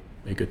probably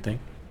a good thing.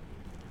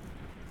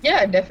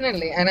 Yeah,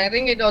 definitely. And I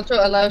think it also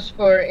allows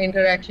for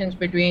interactions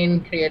between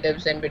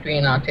creatives and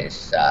between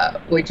artists,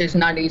 which is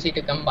not easy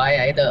to come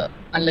by either,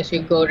 unless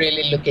you go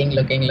really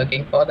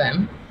looking for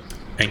them.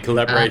 And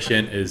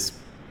collaboration is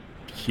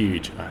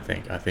huge, I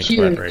think. I think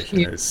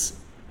collaboration is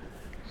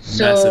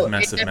massive.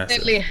 It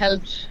definitely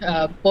helps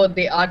both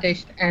the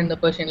artist and the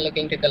person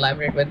looking to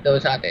collaborate with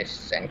those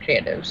artists and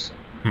creatives.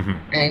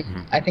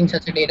 And I think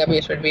such a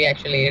database would be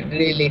actually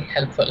really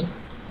helpful.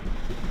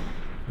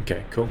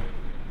 Okay, cool.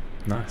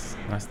 Nice.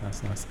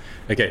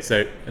 Okay,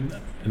 so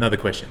another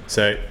question.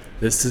 So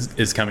this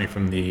is coming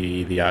from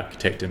the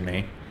architect in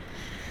me,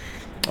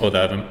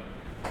 although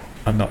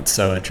I'm not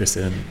so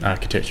interested in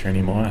architecture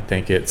anymore. I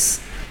think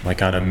it's my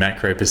kind of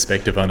macro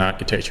perspective on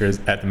architecture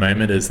at the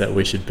moment is that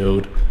we should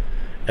build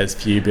as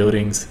few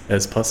buildings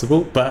as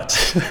possible. But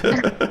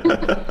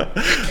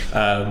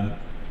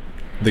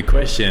the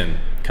question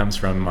comes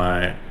from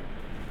my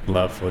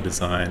love for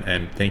design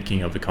and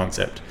thinking of the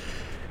concept.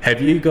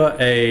 Have you got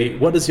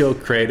what is your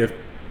creative,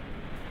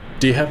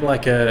 do you have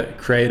like a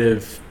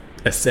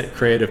set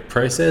creative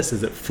process?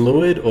 Is it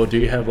fluid, or do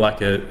you have like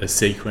a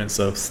sequence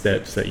of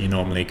steps that you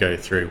normally go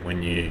through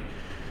when you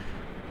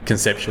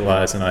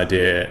conceptualize an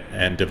idea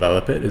and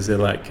develop it? Is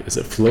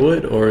it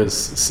fluid or is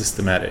it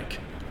systematic?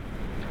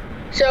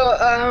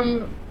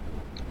 So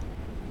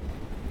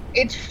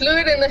it's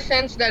fluid in the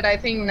sense that I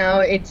think now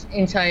it's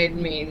inside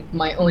me,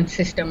 my own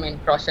system and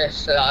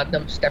process,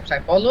 the steps I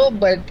follow.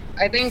 But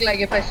I think like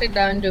if I sit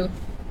down to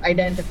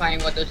identifying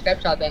what those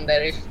steps are, then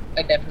there is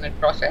a definite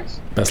process.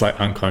 That's like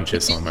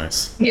unconscious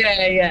almost.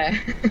 Yeah.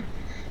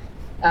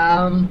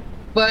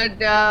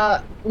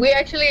 But we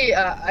actually,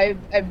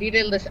 I've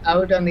detailed this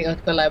out on the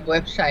EarthCollab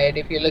website.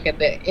 If you look at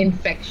the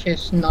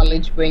infectious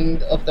knowledge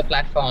wing of the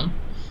platform,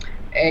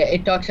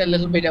 it talks a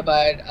little bit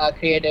about our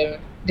creative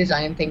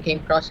design thinking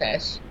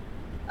process.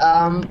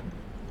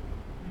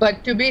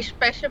 But to be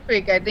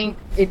specific, I think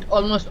it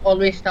almost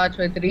always starts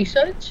with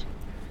research.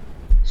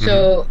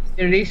 So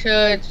the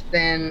research,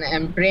 then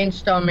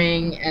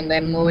brainstorming, and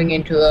then moving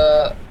into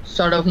a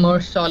sort of more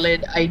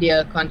solid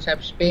idea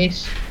concept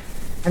space.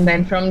 And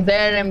then from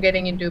there, I'm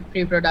getting into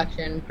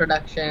pre-production,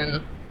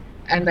 production,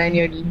 and then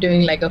you're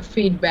doing like a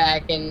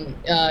feedback and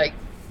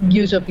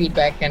user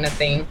feedback kind of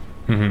thing.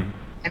 And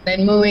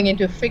then moving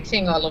into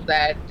fixing all of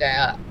that,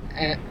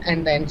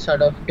 and then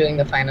sort of doing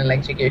the final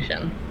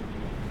execution.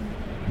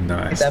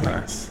 Nice.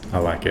 I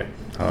like it.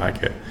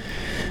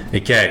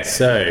 Okay,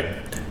 so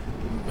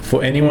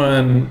for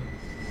anyone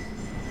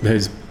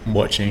who's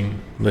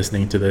watching,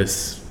 listening to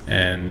this,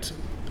 and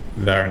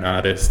they're an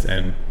artist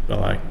and they're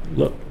like,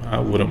 look, I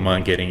wouldn't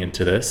mind getting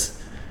into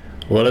this,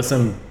 what are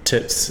some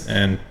tips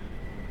and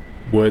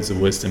words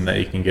of wisdom that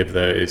you can give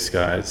those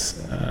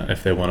guys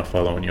if they want to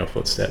follow in your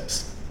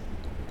footsteps?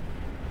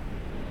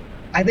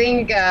 I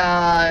think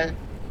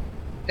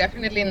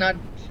definitely not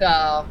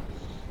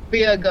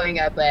fear going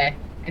out there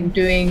and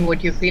doing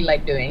what you feel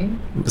like doing.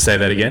 Say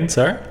that again,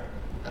 sorry?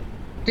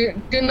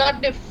 Do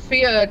not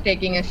fear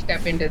taking a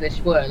step into this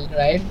world,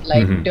 right?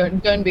 Like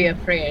don't be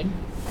afraid.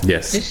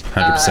 Yes, just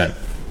 100%.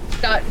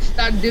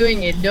 Start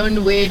doing it.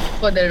 Don't wait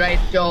for the right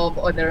job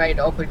or the right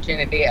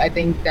opportunity. I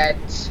think that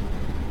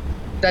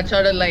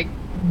sort of like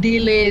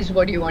delays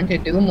what you want to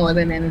do more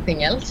than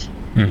anything else.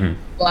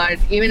 But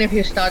even if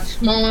you start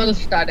small,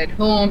 start at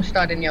home,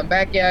 start in your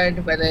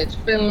backyard, whether it's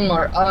film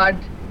or art,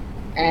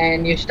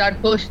 and you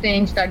start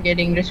posting, start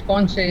getting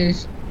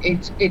responses,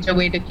 it's a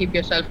way to keep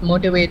yourself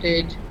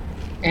motivated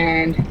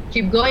and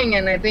keep going.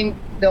 And I think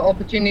the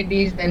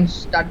opportunities then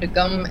start to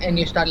come and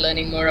you start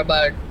learning more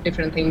about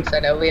different things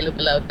that are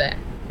available out there.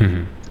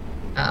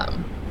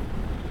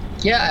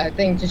 I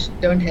think just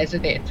don't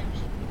hesitate.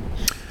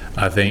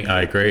 I think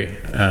I agree.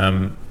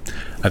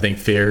 I think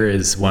fear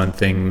is one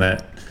thing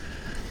that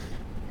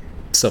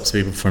stops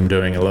people from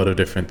doing a lot of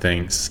different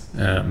things.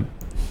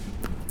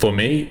 For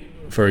me,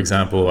 for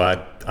example,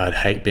 I'd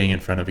hate being in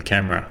front of a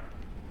camera.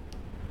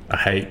 I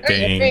hate You're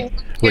being. doing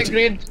a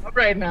great job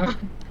right now.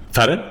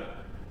 Pardon?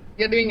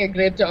 You're doing a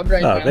great job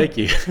right now. Oh, thank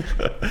you.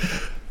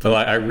 But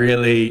like, I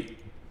really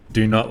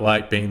do not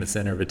like being the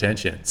center of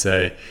attention.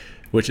 So,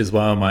 which is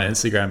why on my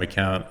Instagram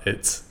account,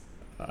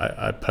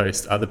 I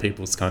post other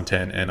people's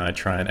content and I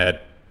try and add,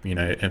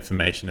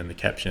 information in the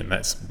caption.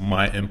 That's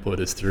my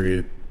input is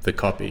through the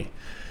copy.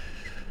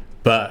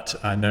 But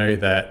I know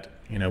that,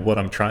 what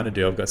I'm trying to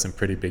do, I've got some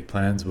pretty big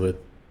plans with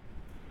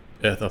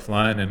Earth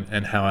Offline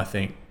and how I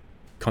think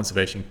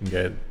conservation can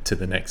go to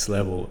the next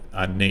level.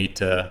 I need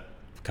to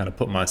kind of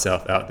put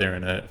myself out there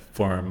in a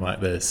forum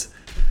like this.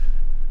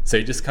 So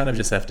you just kind of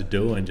just have to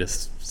do and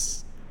just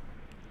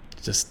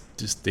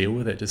deal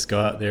with it. Just go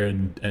out there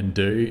and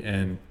do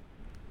and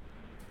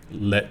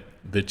let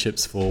the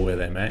chips fall where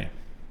they may.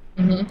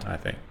 I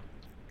think.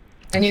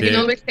 And you can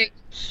always take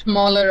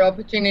smaller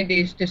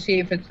opportunities to see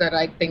if it's the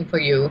right thing for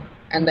you.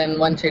 And then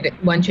once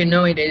you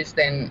know it is,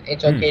 then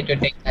it's okay to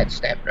take that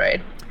step,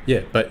 right?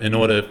 Yeah, but in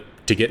order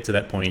to get to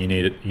that point, you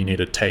need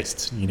a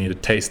taste. You need to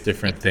taste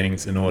different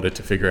things in order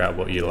to figure out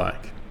what you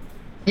like.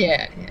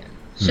 Yeah.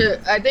 So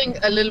I think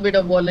a little bit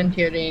of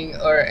volunteering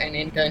or an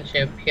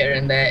internship here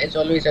and there is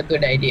always a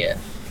good idea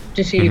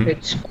to see if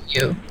it's for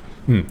you.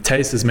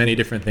 Taste as many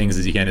different things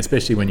as you can,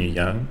 especially when you're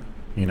young.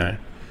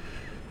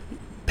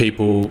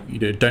 People,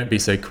 don't be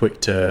so quick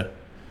to,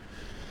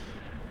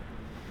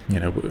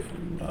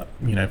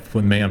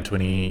 for me, I'm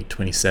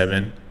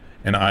 27,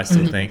 and I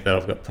still think that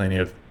I've got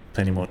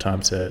plenty more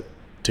time to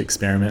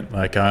experiment.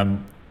 Like I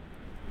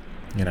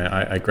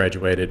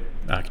graduated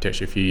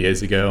architecture a few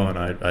years ago, and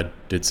I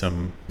did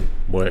some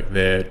work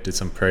there, did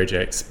some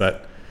projects,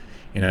 but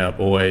I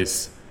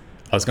was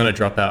going to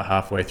drop out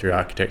halfway through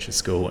architecture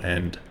school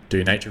and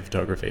do nature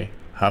photography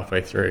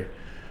halfway through,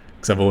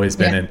 because I've always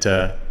been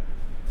into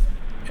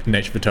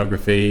nature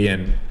photography,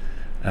 and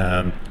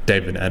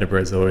David Attenborough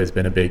has always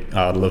been a big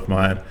idol of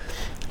mine,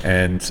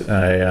 and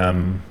I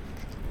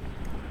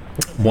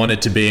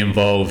wanted to be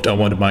involved. I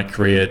wanted my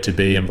career to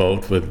be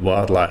involved with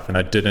wildlife, and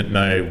I didn't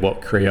know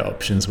what career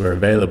options were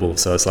available.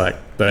 So it's like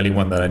the only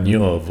one that I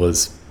knew of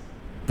was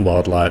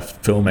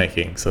wildlife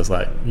filmmaking. So it's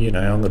like,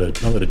 I'm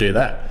gonna do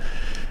that.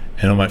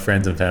 And all my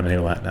friends and family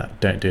were like, no,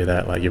 don't do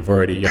that. Like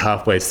you're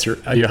halfway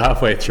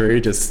through.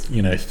 Just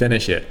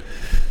finish it.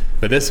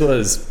 But this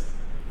was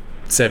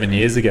 7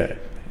 years ago,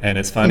 and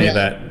it's funny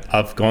that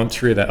I've gone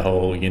through that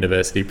whole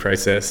university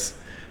process,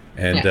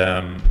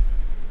 and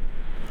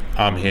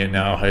I'm here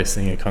now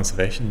hosting a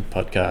conservation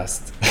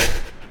podcast.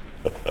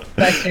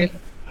 That's it.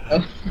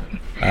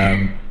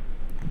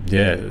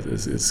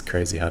 It's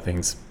crazy how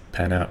things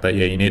pan out. But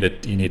yeah, you need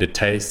a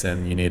taste,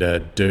 and you need to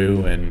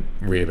do and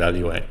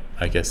reevaluate,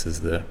 I guess,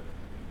 is the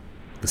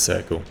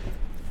circle.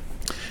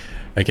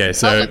 Okay,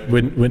 so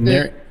we're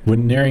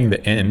nearing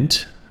the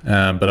end,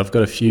 but I've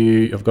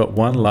got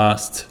one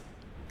last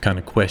kind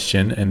of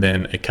question, and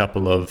then a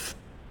couple of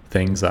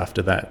things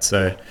after that.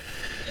 So.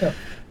 Sure.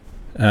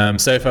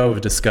 So far we've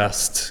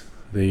discussed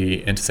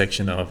the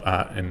intersection of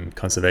art and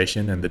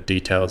conservation and the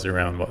details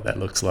around what that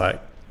looks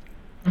like.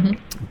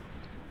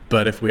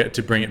 But if we had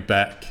to bring it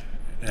back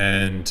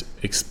and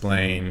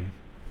explain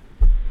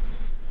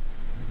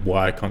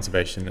why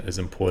conservation is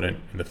important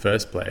in the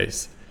first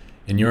place,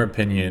 in your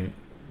opinion,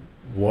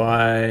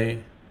 why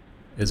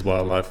is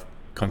wildlife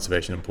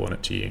conservation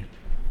important to you?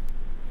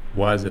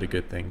 Why is it a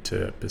good thing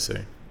to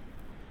pursue?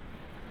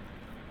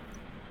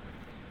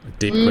 A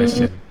deep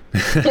question.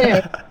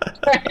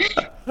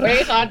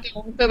 Very hard to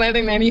answer that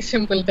in any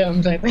simple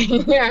terms, I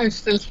think. I'm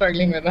still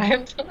struggling with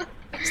that.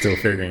 Still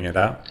figuring it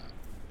out?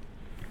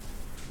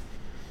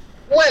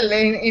 Well,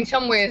 in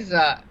some ways,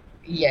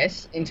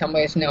 yes. In some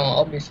ways, no,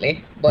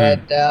 obviously. But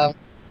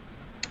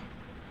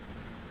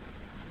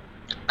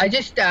I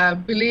just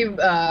believe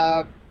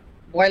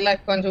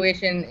wildlife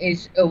conservation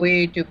is a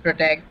way to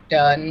protect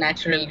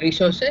natural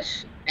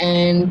resources,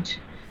 and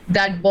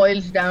that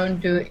boils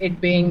down to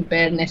it being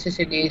bare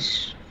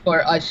necessities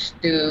for us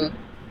to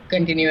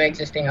continue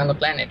existing on the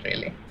planet,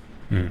 really.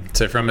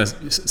 So from a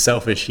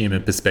selfish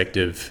human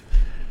perspective,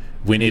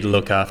 we need to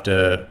look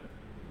after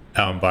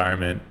our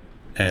environment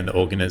and the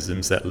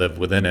organisms that live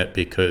within it,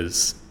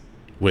 because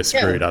we're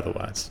screwed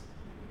otherwise.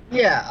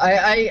 Yeah,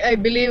 I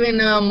believe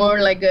in a more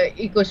like a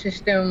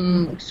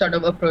ecosystem sort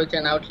of approach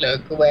and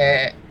outlook,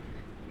 where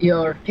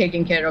you're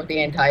taking care of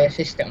the entire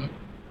system.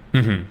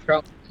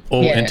 From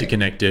all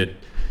interconnected,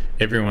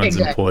 everyone's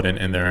important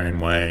in their own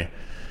way.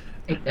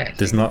 Exactly.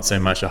 There's not so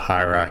much a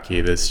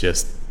hierarchy, there's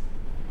just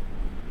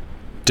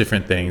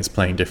different things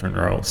playing different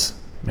roles,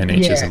 and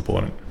each is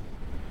important.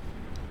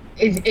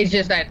 It's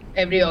just that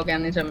every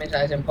organism is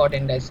as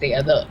important as the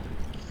other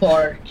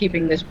for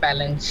keeping this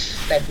balance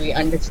that we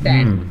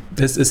understand.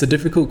 It's a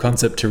difficult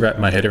concept to wrap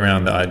my head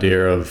around, the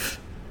idea of,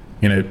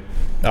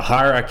 a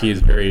hierarchy is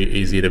very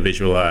easy to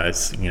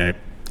visualize, and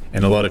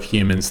a lot of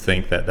humans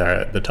think that they're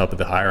at the top of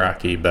the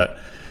hierarchy, but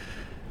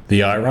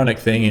the ironic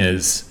thing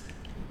is,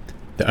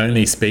 the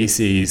only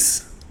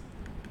species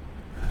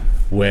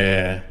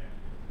where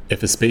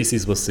if a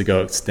species was to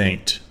go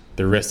extinct,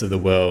 the rest of the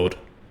world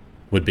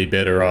would be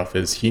better off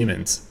as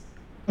humans,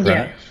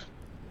 right?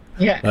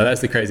 Yeah. Like,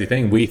 that's the crazy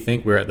thing. We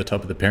think we're at the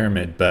top of the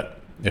pyramid, but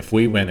if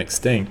we went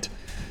extinct,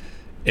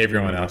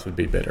 everyone else would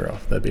be better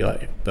off.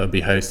 They'll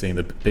be hosting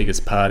the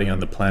biggest party on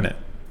the planet.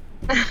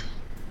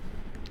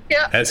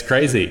 Yeah. That's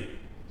crazy.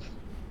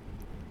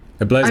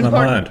 It blows my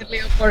mind.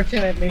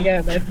 Unfortunately,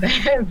 yeah,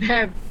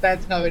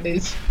 that's how it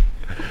is.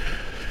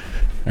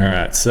 All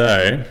right,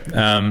 so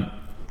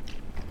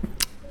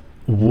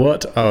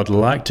what I would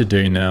like to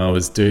do now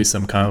is do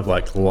some kind of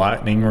like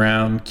lightning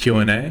round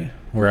Q&A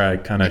where I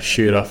kind of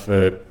shoot off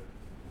a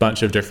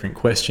bunch of different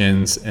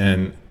questions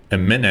in a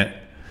minute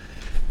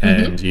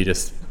and you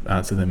just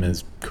answer them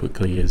as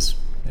quickly as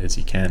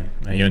you can.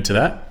 Are you into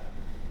that?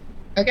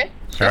 Okay.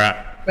 Sure. All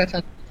right. That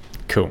sounds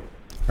Cool.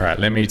 All right,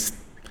 let me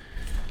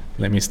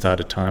start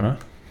a timer.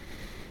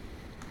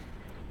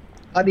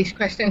 Are these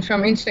questions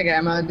from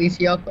Instagram or are these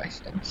your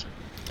questions?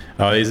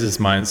 Oh, these are just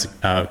my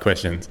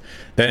questions.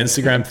 The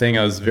Instagram thing,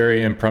 I was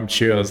very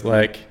impromptu. I was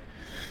like,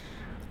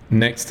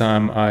 next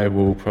time I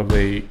will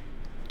probably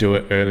do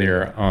it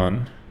earlier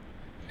on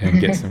and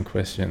get some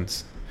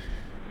questions.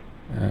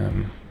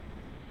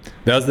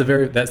 That's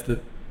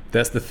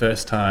the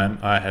first time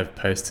I have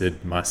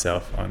posted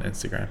myself on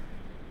Instagram.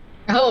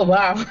 Oh,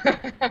 wow.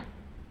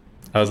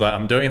 I was like,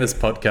 I'm doing this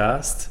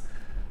podcast.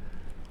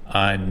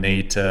 I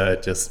need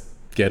to just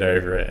get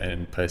over it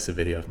and post a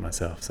video of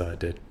myself. So I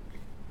did.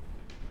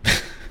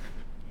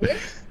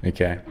 Yes.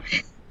 Okay.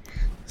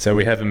 So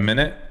we have a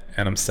minute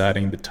and I'm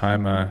starting the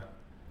timer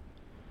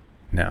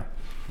now.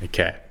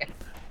 Okay.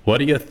 What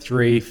are your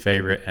 3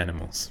 favorite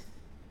animals?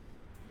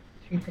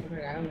 3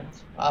 favorite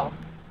animals. Wow.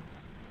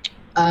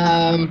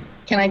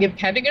 Can I give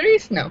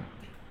categories? No.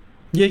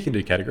 Yeah, you can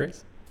do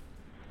categories.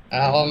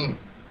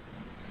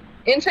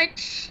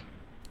 Insects.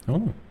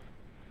 Oh,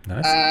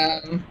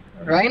 nice.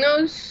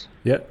 Rhinos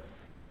Yep.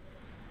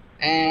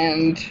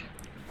 and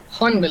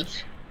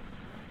hornbills.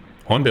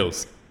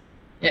 Hornbills.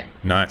 Yeah.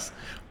 Nice.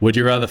 Would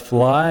you rather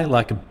fly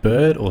like a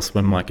bird or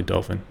swim like a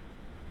dolphin?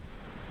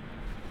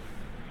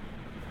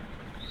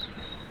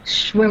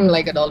 Swim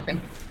like a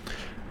dolphin.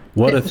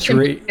 What are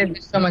 3?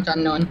 There's so much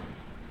unknown.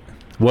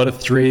 What are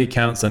 3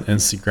 accounts on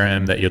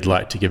Instagram that you'd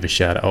like to give a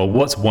shout out? Or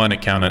what's one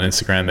account on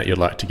Instagram that you'd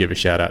like to give a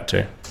shout out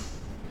to?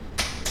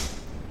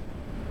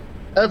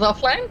 Earth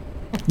Offline?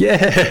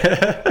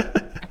 Yeah.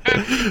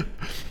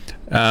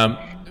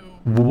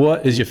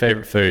 What is your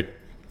favorite food?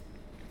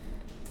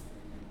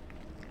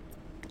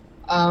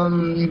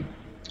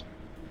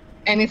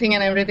 Anything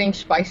and everything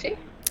spicy.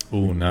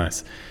 Oh,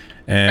 nice.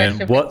 And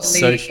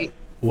Specifically-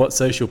 what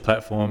social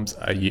platforms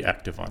are you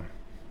active on?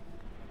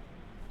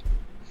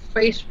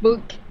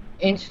 Facebook,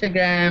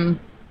 Instagram,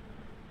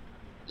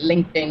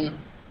 LinkedIn.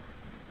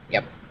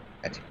 Yep,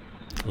 that's it.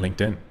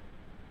 LinkedIn.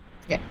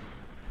 Yeah.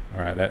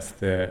 All right, that's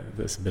a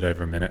bit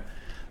over a minute.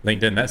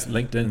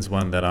 LinkedIn's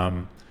one that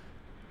I'm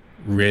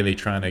really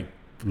trying to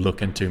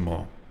look into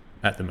more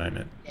at the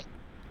moment.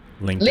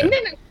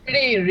 LinkedIn is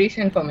pretty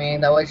recent for me.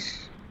 That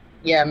was,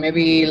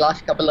 maybe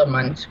last couple of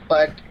months,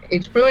 but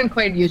it's proven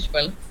quite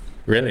useful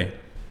Really?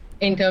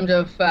 in terms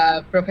of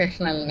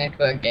professional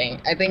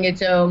networking. I think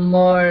it's a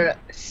more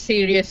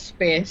serious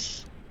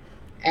space,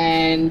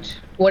 and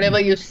whatever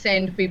you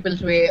send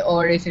people's way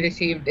or is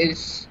received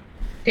is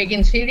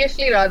taken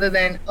seriously rather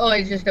than, oh,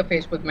 it's just a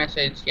Facebook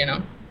message, you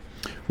know?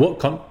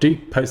 Do you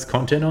post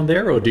content on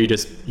there, or do you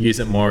just use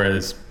it more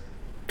as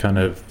kind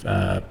of?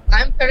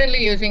 I'm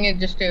currently using it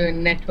just to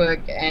network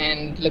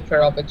and look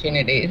for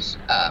opportunities.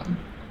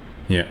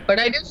 Yeah. But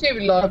I do see a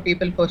lot of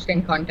people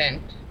posting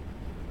content.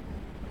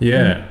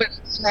 Yeah. But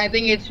I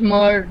think it's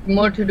more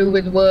to do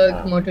with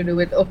work, more to do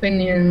with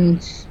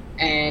opinions,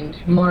 and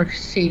more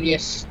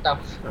serious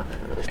stuff.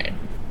 Right?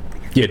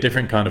 Yeah,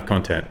 different kind of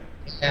content,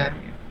 Yeah.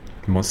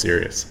 more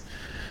serious.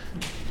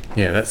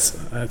 Yeah, that's.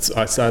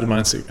 I started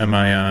my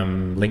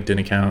LinkedIn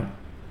account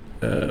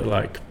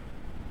like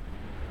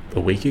a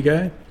week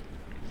ago,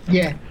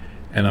 Yeah.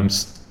 and I'm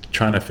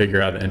trying to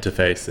figure out the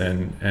interface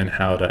and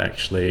how to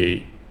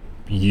actually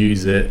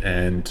use it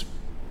and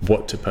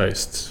what to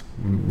post,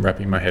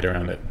 wrapping my head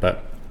around it.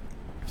 But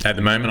at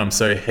the moment, I'm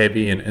so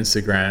heavy in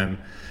Instagram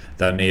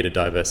that I need to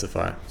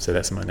diversify. So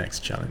that's my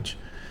next challenge.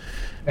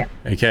 Yeah.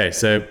 Okay,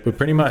 so we're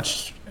pretty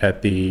much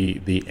at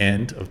the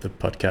end of the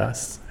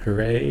podcast.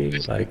 Hooray,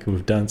 like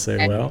we've done so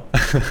well.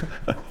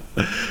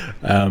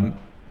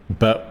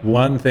 But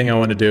one thing I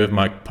want to do with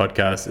my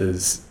podcast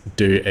is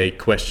do a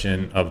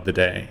question of the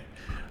day,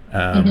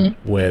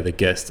 where the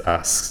guest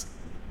asks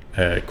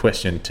a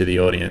question to the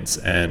audience,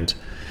 and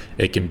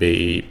it can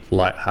be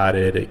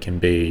lighthearted, it can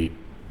be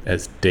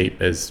as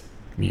deep as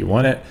you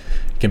want it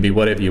can be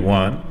whatever you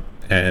want,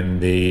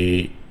 and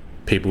the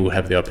people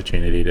have the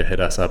opportunity to hit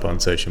us up on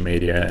social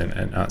media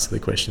and answer the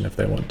question if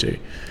they want to.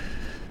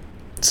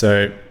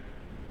 So,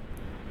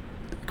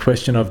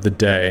 question of the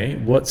day.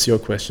 What's your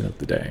question of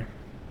the day?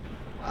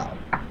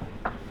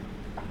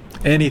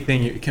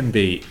 Anything. It can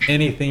be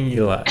anything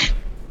you like.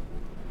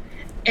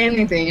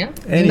 Anything, yeah?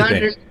 Anything. Not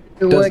related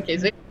to work,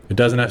 is it? It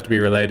doesn't have to be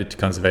related to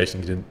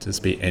conservation. It can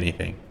just be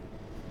anything.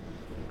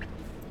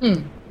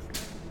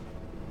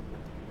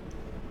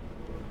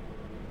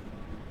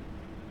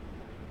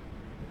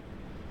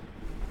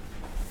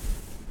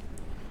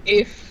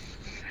 if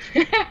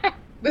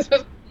this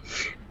was,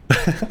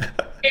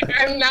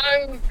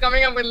 I'm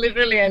coming up with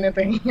literally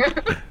anything.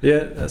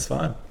 Yeah, that's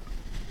fine.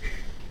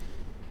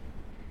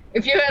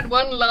 If you had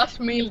one last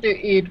meal to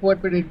eat,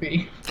 what would it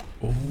be?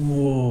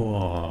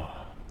 Ooh.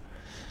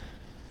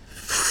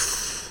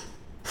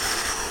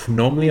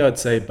 Normally I'd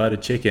say butter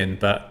chicken,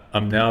 but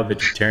I'm now a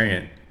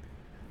vegetarian.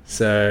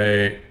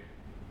 So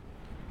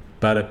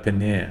butter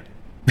paneer.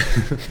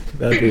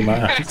 That'd be my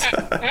answer.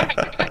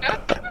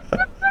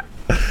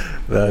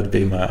 That'd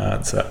be my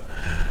answer.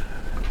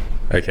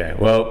 Okay,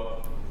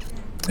 well.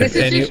 This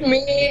is just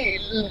me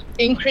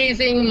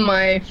increasing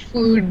my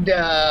food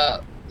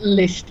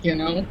list,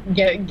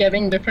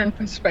 getting different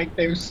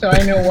perspectives so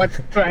I know what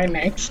to try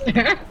next.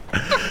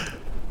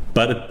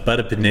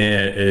 Butter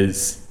paneer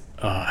is,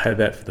 I had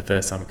that for the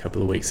first time a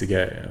couple of weeks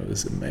ago. It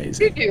was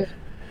amazing. Did you?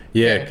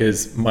 Yeah,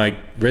 because my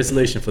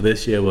resolution for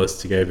this year was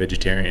to go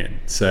vegetarian.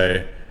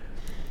 So,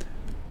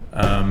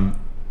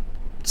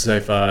 so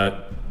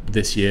far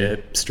this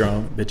year,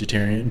 strong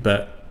vegetarian,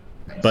 but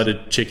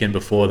buttered chicken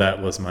before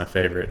that was my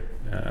favorite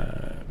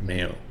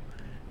meal.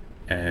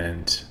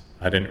 And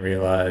I didn't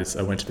realize,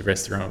 I went to the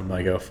restaurant with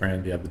my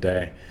girlfriend the other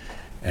day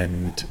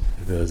and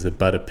there was a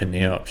butter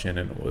paneer option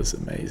and it was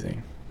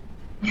amazing.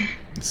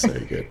 It's so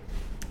good.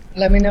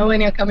 Let me know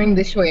when you're coming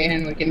this way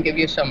and we can give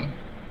you some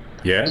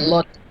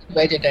lot of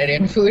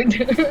vegetarian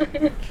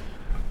food.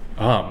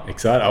 Oh, I'm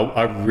excited.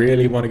 I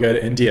really want to go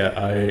to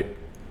India.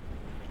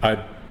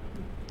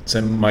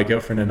 So my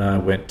girlfriend and I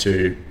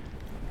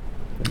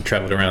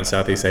traveled around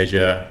Southeast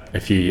Asia a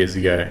few years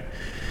ago.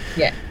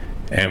 Yeah.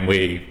 And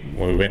we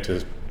went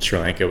to Sri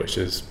Lanka, which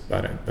is,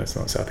 that's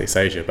not Southeast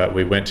Asia, but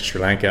we went to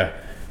Sri Lanka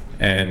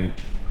and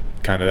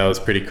kind of that was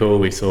pretty cool.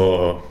 We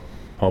saw a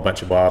whole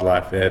bunch of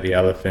wildlife there, the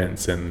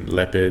elephants and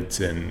leopards,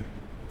 and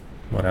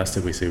what else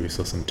did we see? We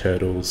saw some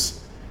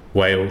turtles,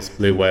 whales,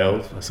 blue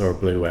whales. I saw a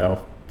blue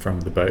whale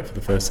from the boat for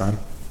the first time.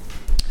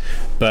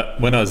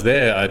 But when I was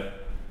there, I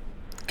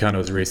kind of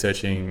was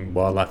researching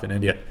wildlife in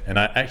India, and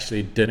I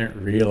actually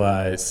didn't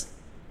realize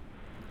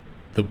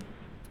the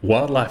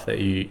wildlife that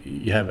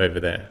you have over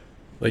there.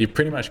 Like, you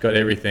pretty much got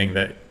everything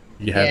that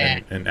you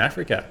have in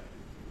Africa.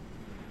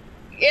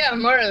 Yeah,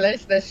 more or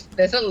less.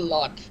 There's a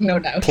lot, no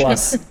doubt.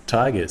 Plus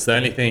tigers. The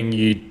only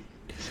thing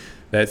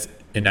that's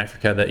in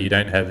Africa that you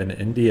don't have in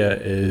India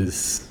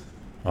is,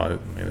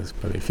 there's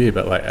probably a few,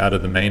 but like out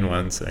of the main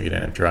ones, so you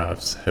don't have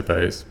giraffes,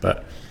 hippos,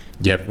 but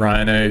you have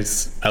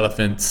rhinos,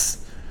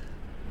 elephants,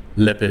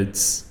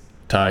 leopards,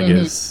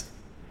 tigers.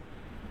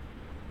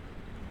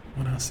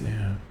 What else do you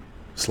have?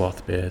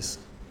 Sloth bears.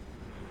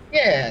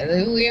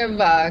 Yeah, we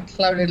have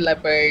clouded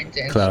leopards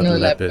and snow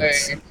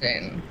leopards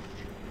and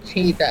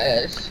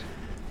cheetahs.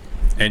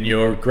 And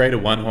your greater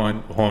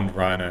one-horned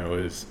rhino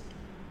is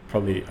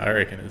probably, I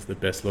reckon, is the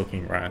best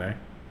looking rhino.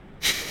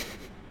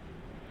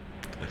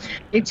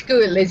 It's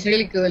cool. It's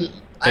really cool.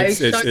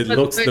 It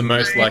looks the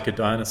most like a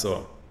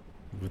dinosaur.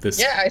 With this.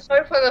 Yeah, I saw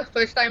it for the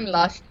first time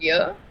last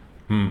year.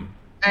 And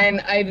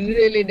I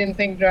really didn't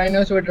think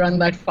rhinos would run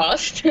that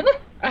fast.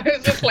 I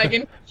was just like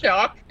in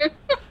shock.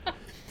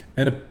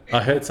 And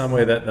I heard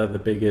somewhere that they're the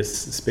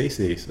biggest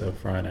species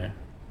of rhino.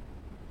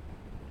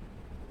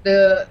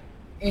 The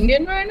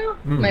Indian rhino?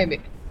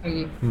 Maybe.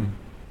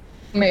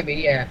 Maybe,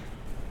 yeah.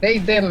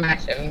 They're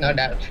massive, no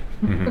doubt.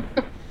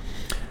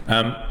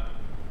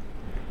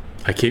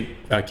 I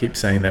keep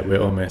saying that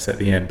we're almost at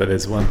the end, but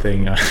there's one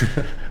thing.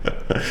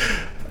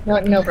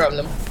 No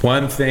problem.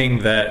 One thing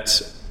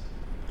that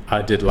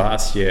I did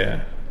last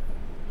year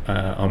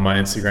on my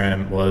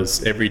Instagram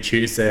was every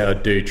Tuesday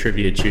I'd do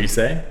Trivia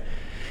Tuesday.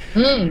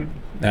 You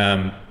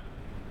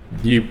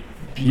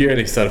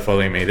only started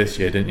following me this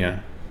year, didn't you?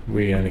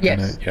 We only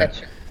that's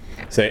true.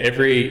 So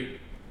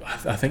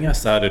I think I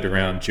started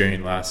around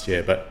June last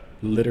year, but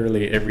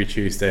literally every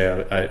Tuesday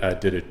I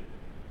did a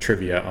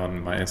trivia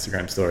on my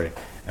Instagram story,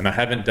 and I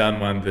haven't done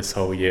one this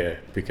whole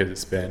year because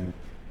it's been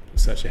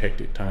such a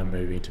hectic time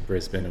moving to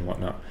Brisbane and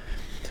whatnot.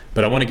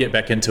 But I want to get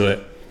back into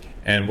it,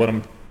 and what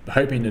I'm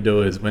hoping to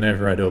do is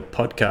whenever I do a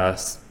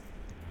podcast,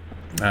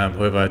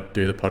 whoever I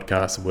do the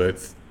podcast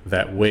with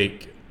that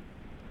week,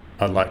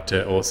 I'd like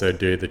to also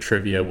do the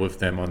trivia with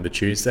them on the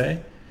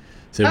Tuesday.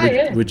 So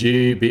would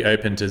you be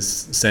open to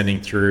sending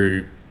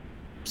through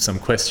some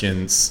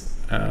questions,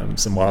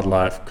 some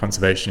wildlife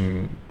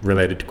conservation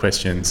related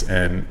questions,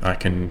 and I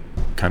can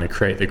kind of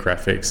create the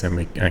graphics and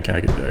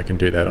I can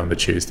do that on the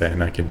Tuesday,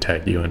 and I can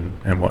tag you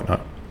and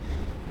whatnot.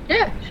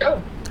 Yeah,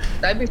 sure.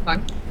 That'd be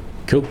fun.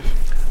 Cool.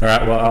 All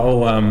right, well,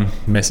 I'll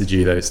message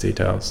you those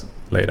details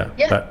later.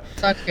 Yeah, but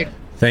sounds good.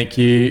 Thank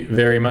you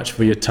very much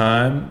for your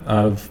time.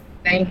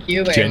 Thank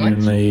you very much.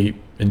 Genuinely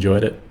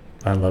enjoyed it.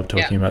 I love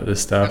talking about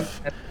this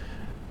stuff.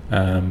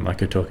 I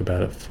could talk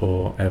about it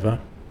forever,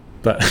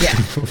 but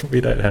we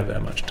don't have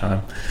that much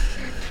time.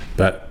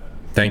 But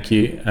thank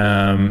you.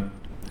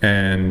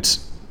 And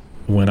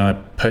when I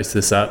post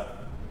this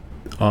up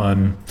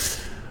I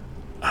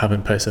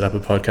haven't posted up a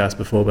podcast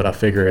before, but I'll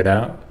figure it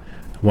out.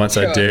 Once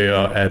I do,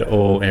 I'll add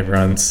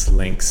everyone's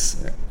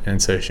links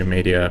and social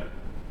media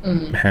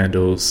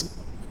handles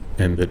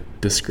in the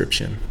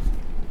description.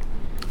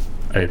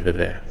 over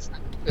there.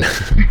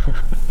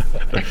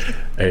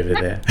 Over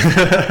there.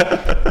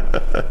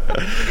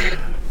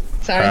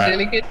 Sounds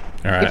really good.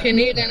 All right. If you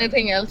need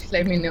anything else,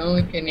 let me know.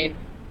 If you need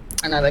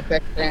another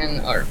question,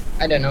 or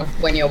I don't know,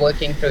 when you're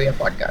working through your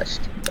podcast.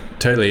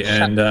 Totally.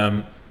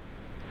 And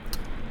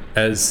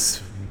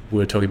as we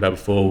were talking about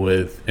before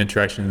with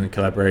interactions and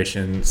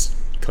collaborations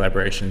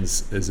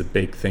is a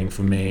big thing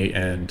for me.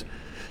 And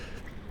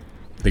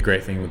the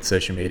great thing with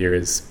social media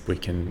is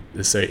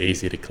it's so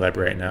easy to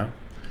collaborate now.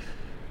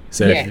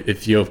 So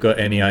if you've got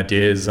any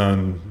ideas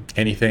on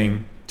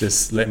anything,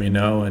 just let me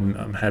know, and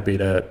I'm happy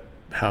to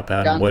help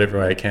out in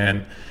whatever I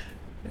can.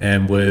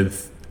 And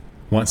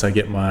once I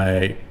get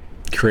my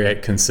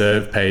Create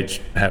Conserve page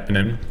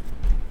happening,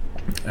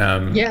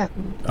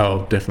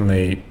 I'll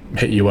definitely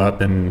hit you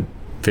up and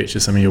feature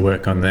some of your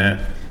work on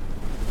there.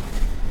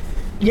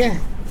 Yeah.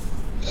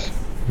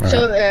 All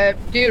So right.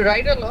 do you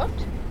write a lot?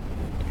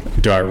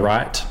 Do I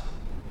write?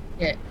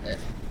 Yeah.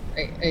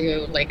 Are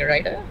you like a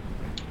writer?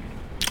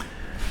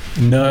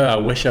 No, I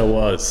wish I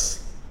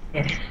was.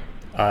 Yeah.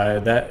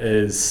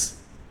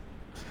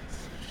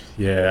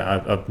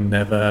 I've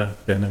never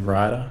been a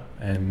writer,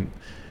 and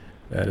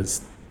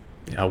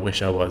I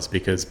wish I was,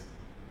 because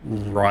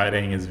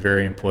writing is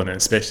very important,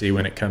 especially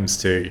when it comes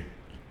to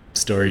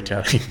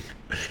storytelling.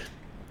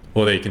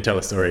 Although you can tell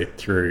a story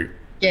through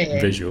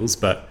visuals,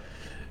 but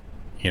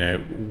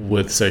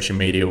with social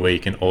media, where you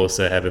can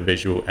also have a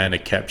visual and a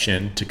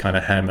caption to kind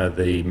of hammer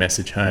the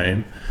message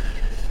home.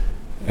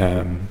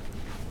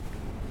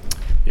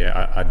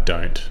 I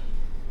don't.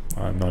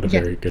 I'm not a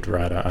very good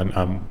writer. I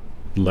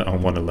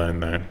want to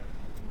learn though.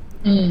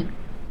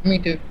 Me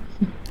too.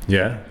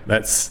 Yeah,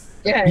 that's.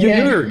 Yeah,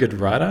 You're a good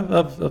writer.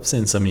 I've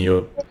seen some of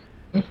you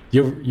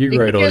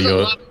wrote all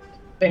your.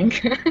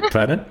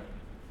 Pardon?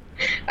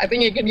 I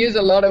think you could use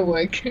a lot of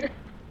work.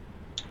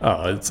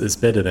 Oh, it's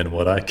better than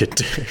what I could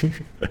do.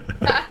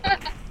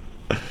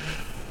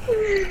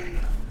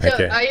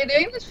 So, are you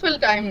doing this full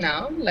time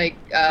now? Like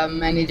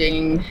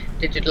managing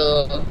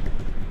digital?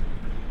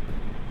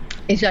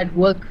 Is that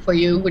work for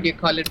you? Would you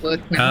call it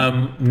work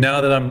now? Now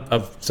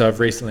that I've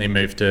recently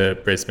moved to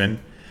Brisbane,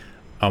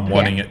 I'm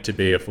wanting it to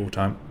be a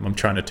full-time. I'm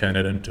trying to turn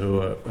it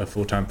into a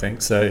full-time thing.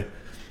 So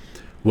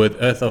with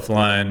Earth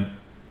Offline,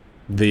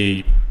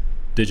 the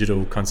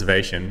digital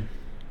conservation,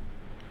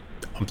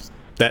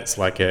 that's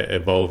like a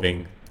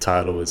evolving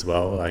title as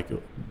well. Like,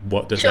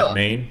 what does that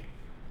mean?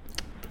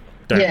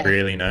 Don't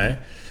really know.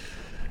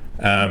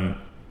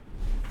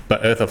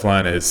 But Earth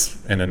Offline is,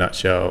 in a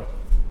nutshell,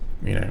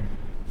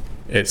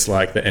 it's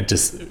like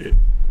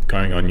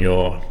going on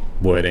your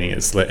wording,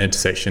 it's the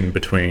intersection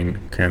between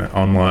kind of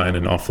online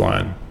and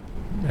offline,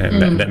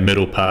 and that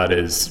middle part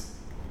is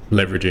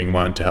leveraging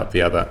one to help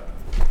the other.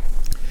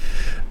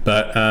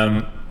 But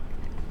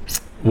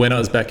when I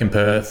was back in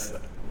Perth,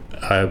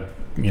 I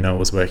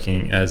was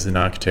working as an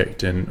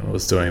architect and I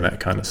was doing that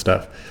kind of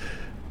stuff.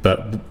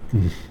 But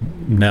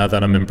now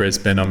that I'm in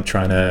Brisbane, I'm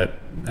trying to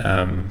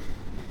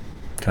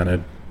kind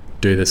of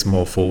do this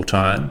more full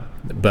time.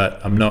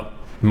 But I'm not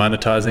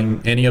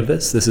monetizing any of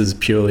this. This is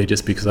purely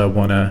just because I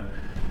want to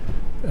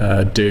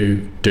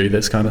do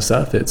this kind of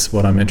stuff. It's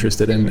what I'm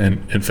interested in.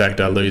 And in fact,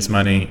 I lose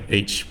money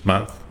each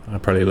month. I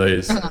probably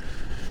lose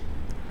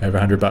over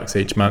 $100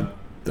 each month.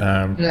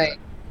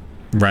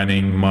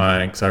 Running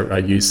because I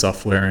use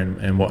software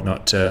and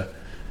whatnot to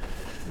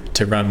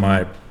run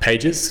my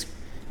pages.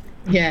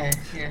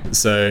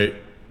 So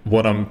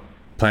what I'm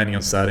planning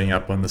on starting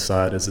up on the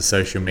side is a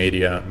social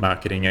media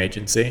marketing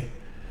agency,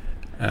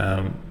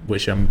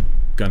 which I'm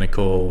going to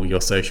call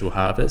Your Social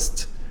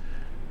Harvest.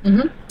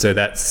 So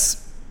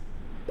that's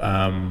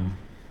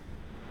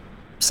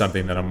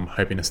something that I'm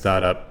hoping to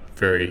start up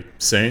very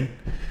soon,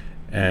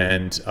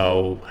 and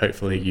I'll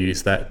hopefully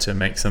use that to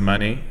make some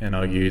money, and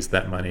I'll use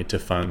that money to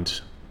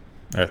fund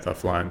Earth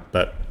Offline.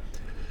 But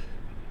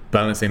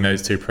balancing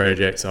those two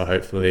projects, I'll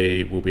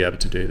hopefully will be able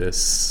to do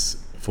this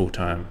full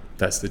time.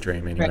 That's the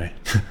dream anyway.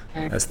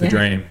 That's the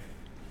dream.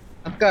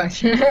 Of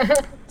course.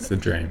 It's the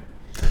dream.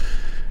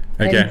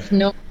 Okay. And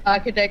no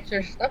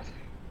architecture stuff?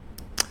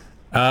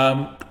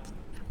 I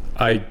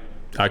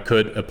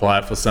could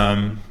apply for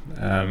some,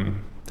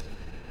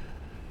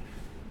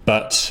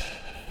 but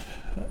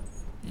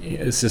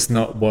it's just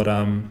not what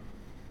I'm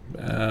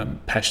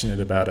passionate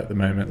about at the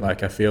moment.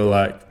 Like, I feel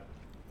like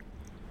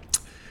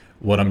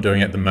what I'm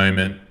doing at the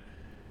moment,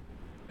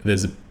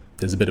 there's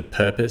a bit of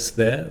purpose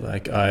there.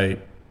 Like, I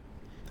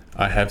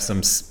have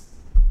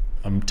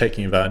I'm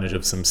taking advantage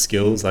of some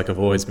skills. Like, I've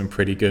always been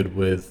pretty good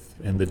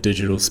in the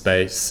digital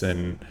space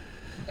and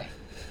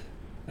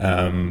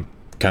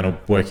kind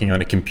of working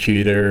on a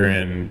computer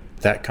and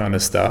that kind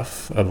of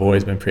stuff. I've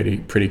always been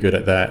pretty good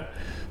at that.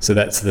 So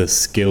that's the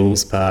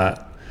skills part.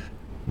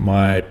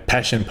 My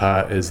passion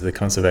part is the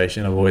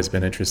conservation. I've always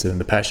been interested in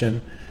the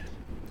passion.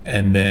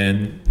 And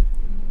then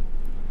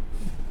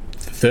the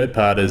third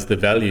part is the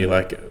value.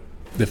 Like,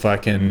 if I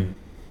can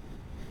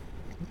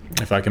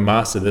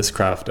master this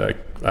craft, I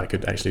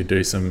could actually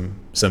do some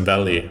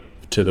value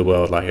to the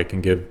world. Like, I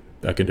can do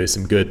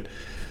some good.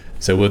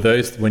 So with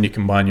those, when you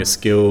combine your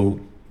skill,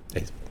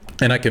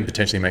 and I can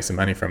potentially make some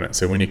money from it.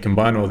 So when you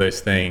combine all those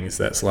things,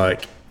 that's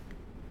like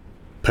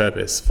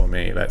purpose for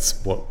me.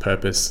 That's what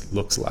purpose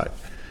looks like.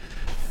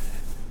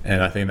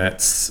 And I think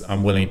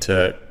I'm willing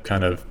to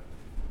kind of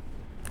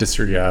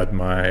disregard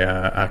my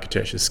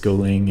architecture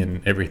schooling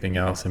and everything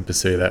else and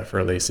pursue that for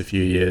at least a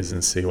few years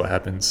and see what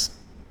happens.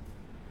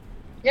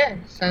 Yeah,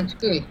 sounds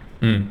cool.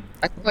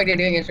 I think what you're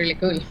doing is really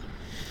cool.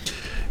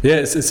 Yeah,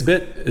 it's a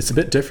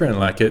bit different.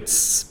 Like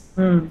it's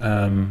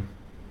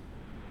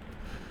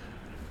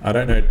I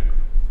don't know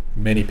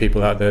many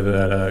people out there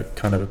that are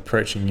kind of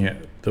approaching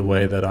it the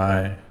way that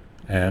I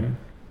am,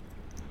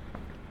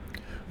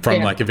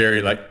 from like a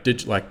very like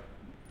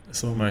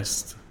it's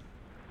almost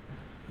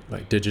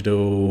like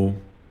digital,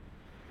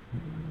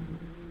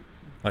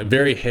 like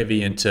very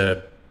heavy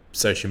into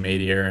social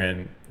media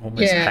and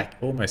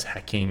almost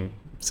hacking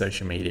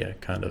social media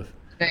kind of.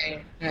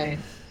 Right. I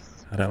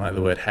don't like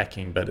the word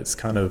hacking, but it's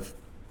kind of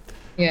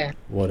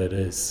what it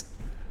is.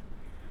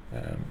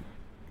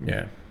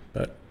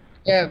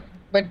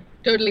 But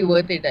totally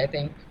worth it, I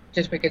think,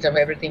 just because of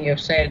everything you've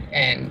said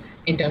and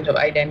in terms of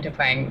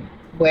identifying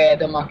where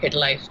the market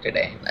lies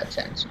today in that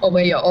sense, or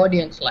where your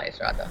audience lies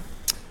rather.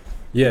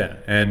 Yeah,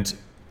 and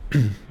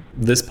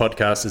this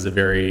podcast is a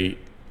very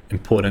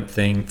important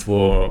thing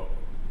for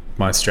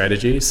my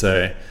strategy.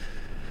 So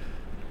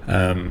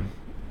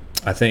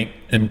I think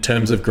in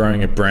terms of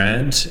growing a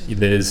brand,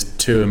 there's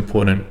two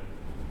important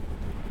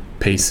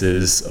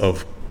boxes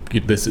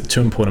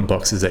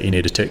that you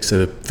need to tick.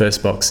 So the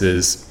first box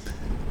is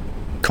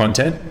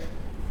content,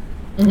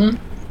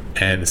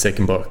 and the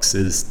second box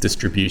is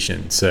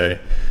distribution. So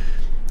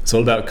it's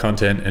all about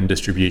content and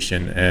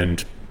distribution,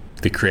 and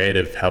the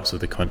creative helps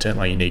with the content.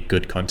 Like you need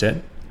good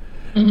content,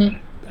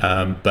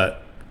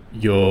 but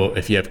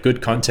if you have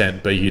good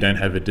content but you don't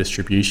have a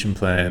distribution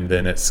plan,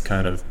 then it's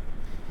not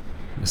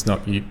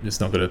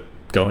going to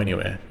go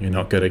anywhere. You're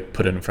not going to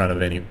put it in front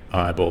of any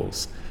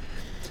eyeballs.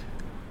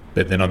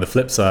 But then on the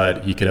flip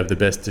side, you could have the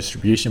best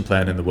distribution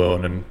plan in the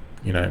world and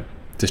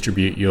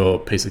distribute your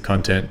piece of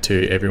content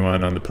to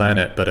everyone on the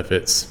planet, but if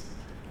it's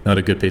not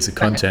a good piece of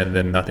content,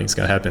 then nothing's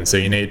going to happen. So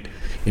you need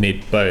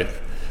both.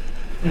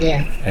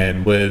 Yeah.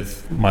 And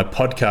with my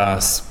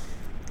podcast,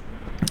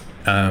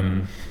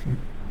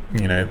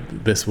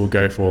 this will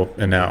go for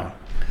an hour.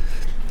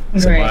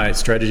 So my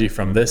strategy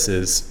from this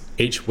is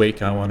each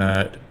week I want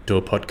to do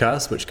a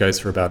podcast which goes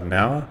for about an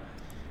hour,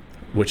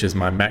 which is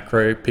my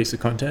macro piece of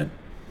content.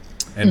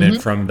 And then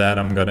from that,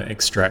 I'm going to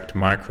extract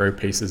micro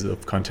pieces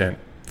of content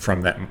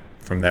from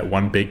that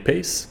one big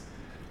piece.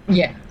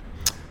 Yeah.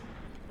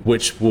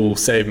 Which will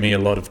save me a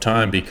lot of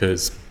time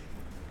because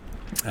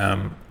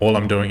all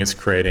I'm doing is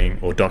creating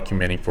or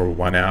documenting for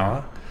 1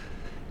 hour,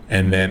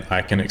 and then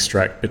I can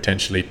extract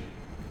potentially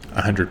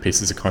 100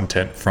 pieces of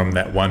content from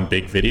that one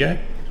big video,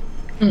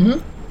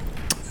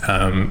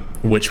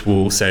 which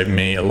will save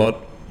me a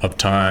lot of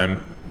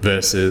time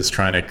versus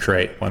trying to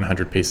create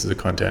 100 pieces of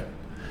content.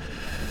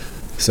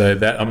 So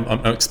that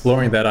I'm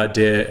exploring that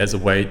idea as a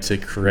way to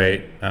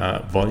create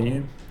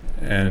volume,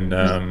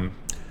 and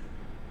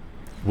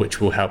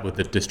which will help with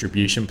the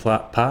distribution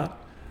part.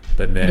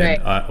 But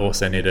then I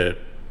also need to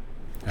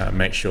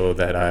make sure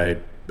that I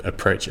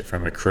approach it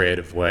from a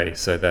creative way,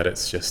 so that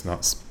it's just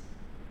not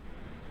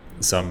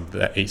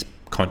that each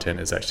content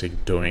is actually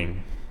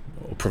doing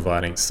or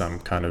providing some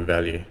kind of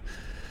value.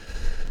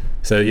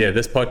 So yeah,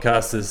 this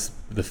podcast is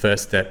the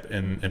first step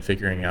in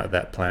figuring out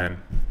that plan.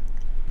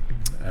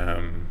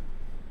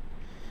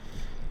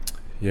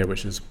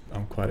 Which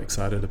I'm quite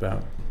excited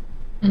about,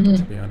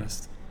 to be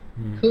honest.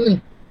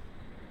 Cool.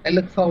 I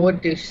look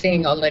forward to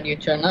seeing all that you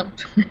turn up.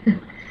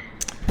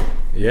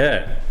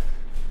 Yeah,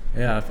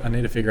 I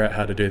need to figure out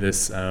how to do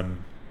this. I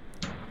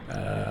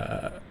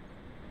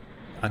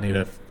need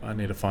to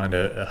find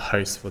a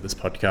host for this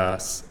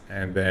podcast,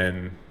 and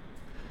then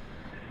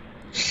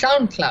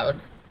SoundCloud.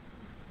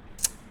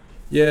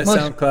 Yeah,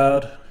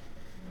 SoundCloud.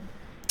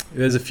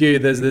 There's a few.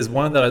 There's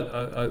one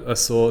that I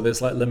saw.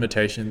 There's like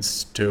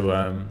limitations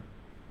to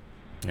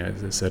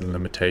there's certain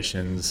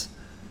limitations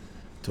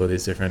to all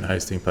these different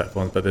hosting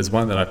platforms. But there's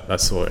one that I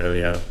saw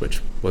earlier, which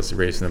was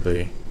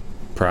reasonably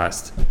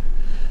priced.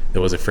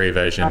 There was a free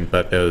version,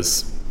 but there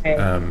was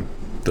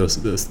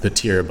the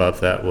tier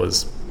above that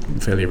was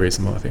fairly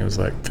reasonable. I think it was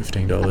like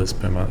 $15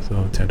 per month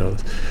or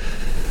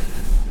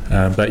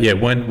 $10. But yeah,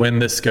 when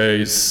this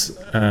goes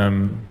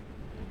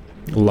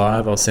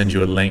live, I'll send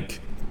you a link.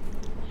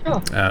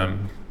 Sure.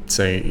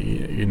 So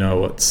you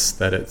know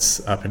that it's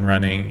up and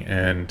running,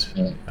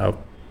 and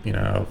I'll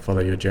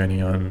follow your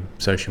journey on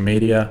social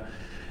media,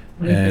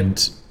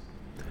 and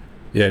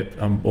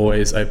I'm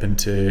always open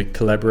to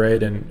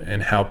collaborate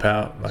and help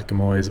out. Like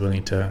I'm always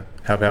willing to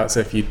help out.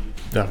 So if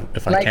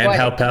I can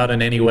help out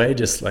in any way,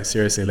 just like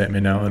seriously let me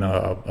know, and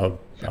I'll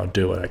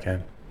do what I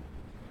can.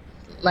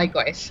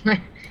 Likewise.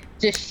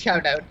 Just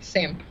shout out.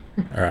 Same.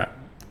 All right.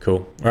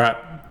 Cool. All right.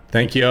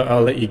 Thank you.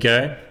 I'll let you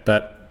go,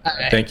 but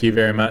thank you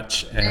very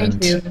much,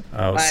 and Thank you.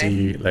 I'll see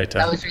you later.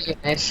 That was really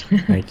nice.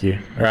 Thank you.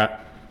 All right.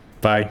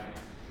 Bye.